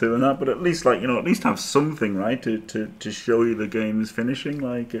Bowl 2 and that, but at least like, you know, at least have something, right, to show you the game's finishing.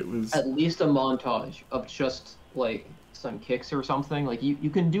 Like it was at least a montage of just like some kicks or something. Like you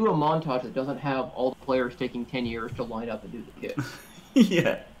can do a montage that doesn't have all the players taking 10 years to line up and do the kicks.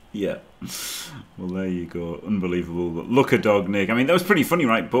 Yeah. Well, there you go. Unbelievable. But look at Dog Nick. I mean, that was pretty funny,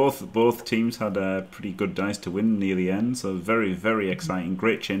 right? Both teams had pretty good dice to win near the end, so very, very exciting.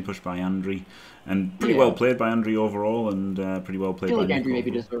 Great chain push by Andriy, and pretty well played by Andriy overall, and pretty well played by Nick. I feel like Andriy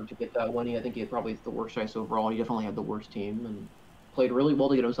maybe deserved to get that winning. I think he had probably the worst dice overall. He definitely had the worst team, and played really well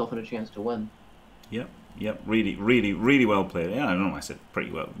to get himself in a chance to win. Yep, really well played. Yeah, I don't know why I said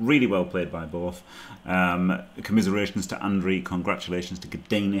pretty well. Really well played by both. Commiserations to Andriy, congratulations to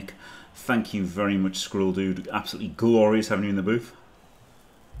GDayNick. Thank you very much, Squirrel Dude. Absolutely glorious having you in the booth.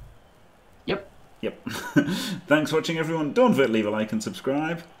 Yep. Thanks for watching, everyone. Don't forget to leave a like and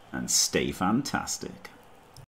subscribe, and stay fantastic.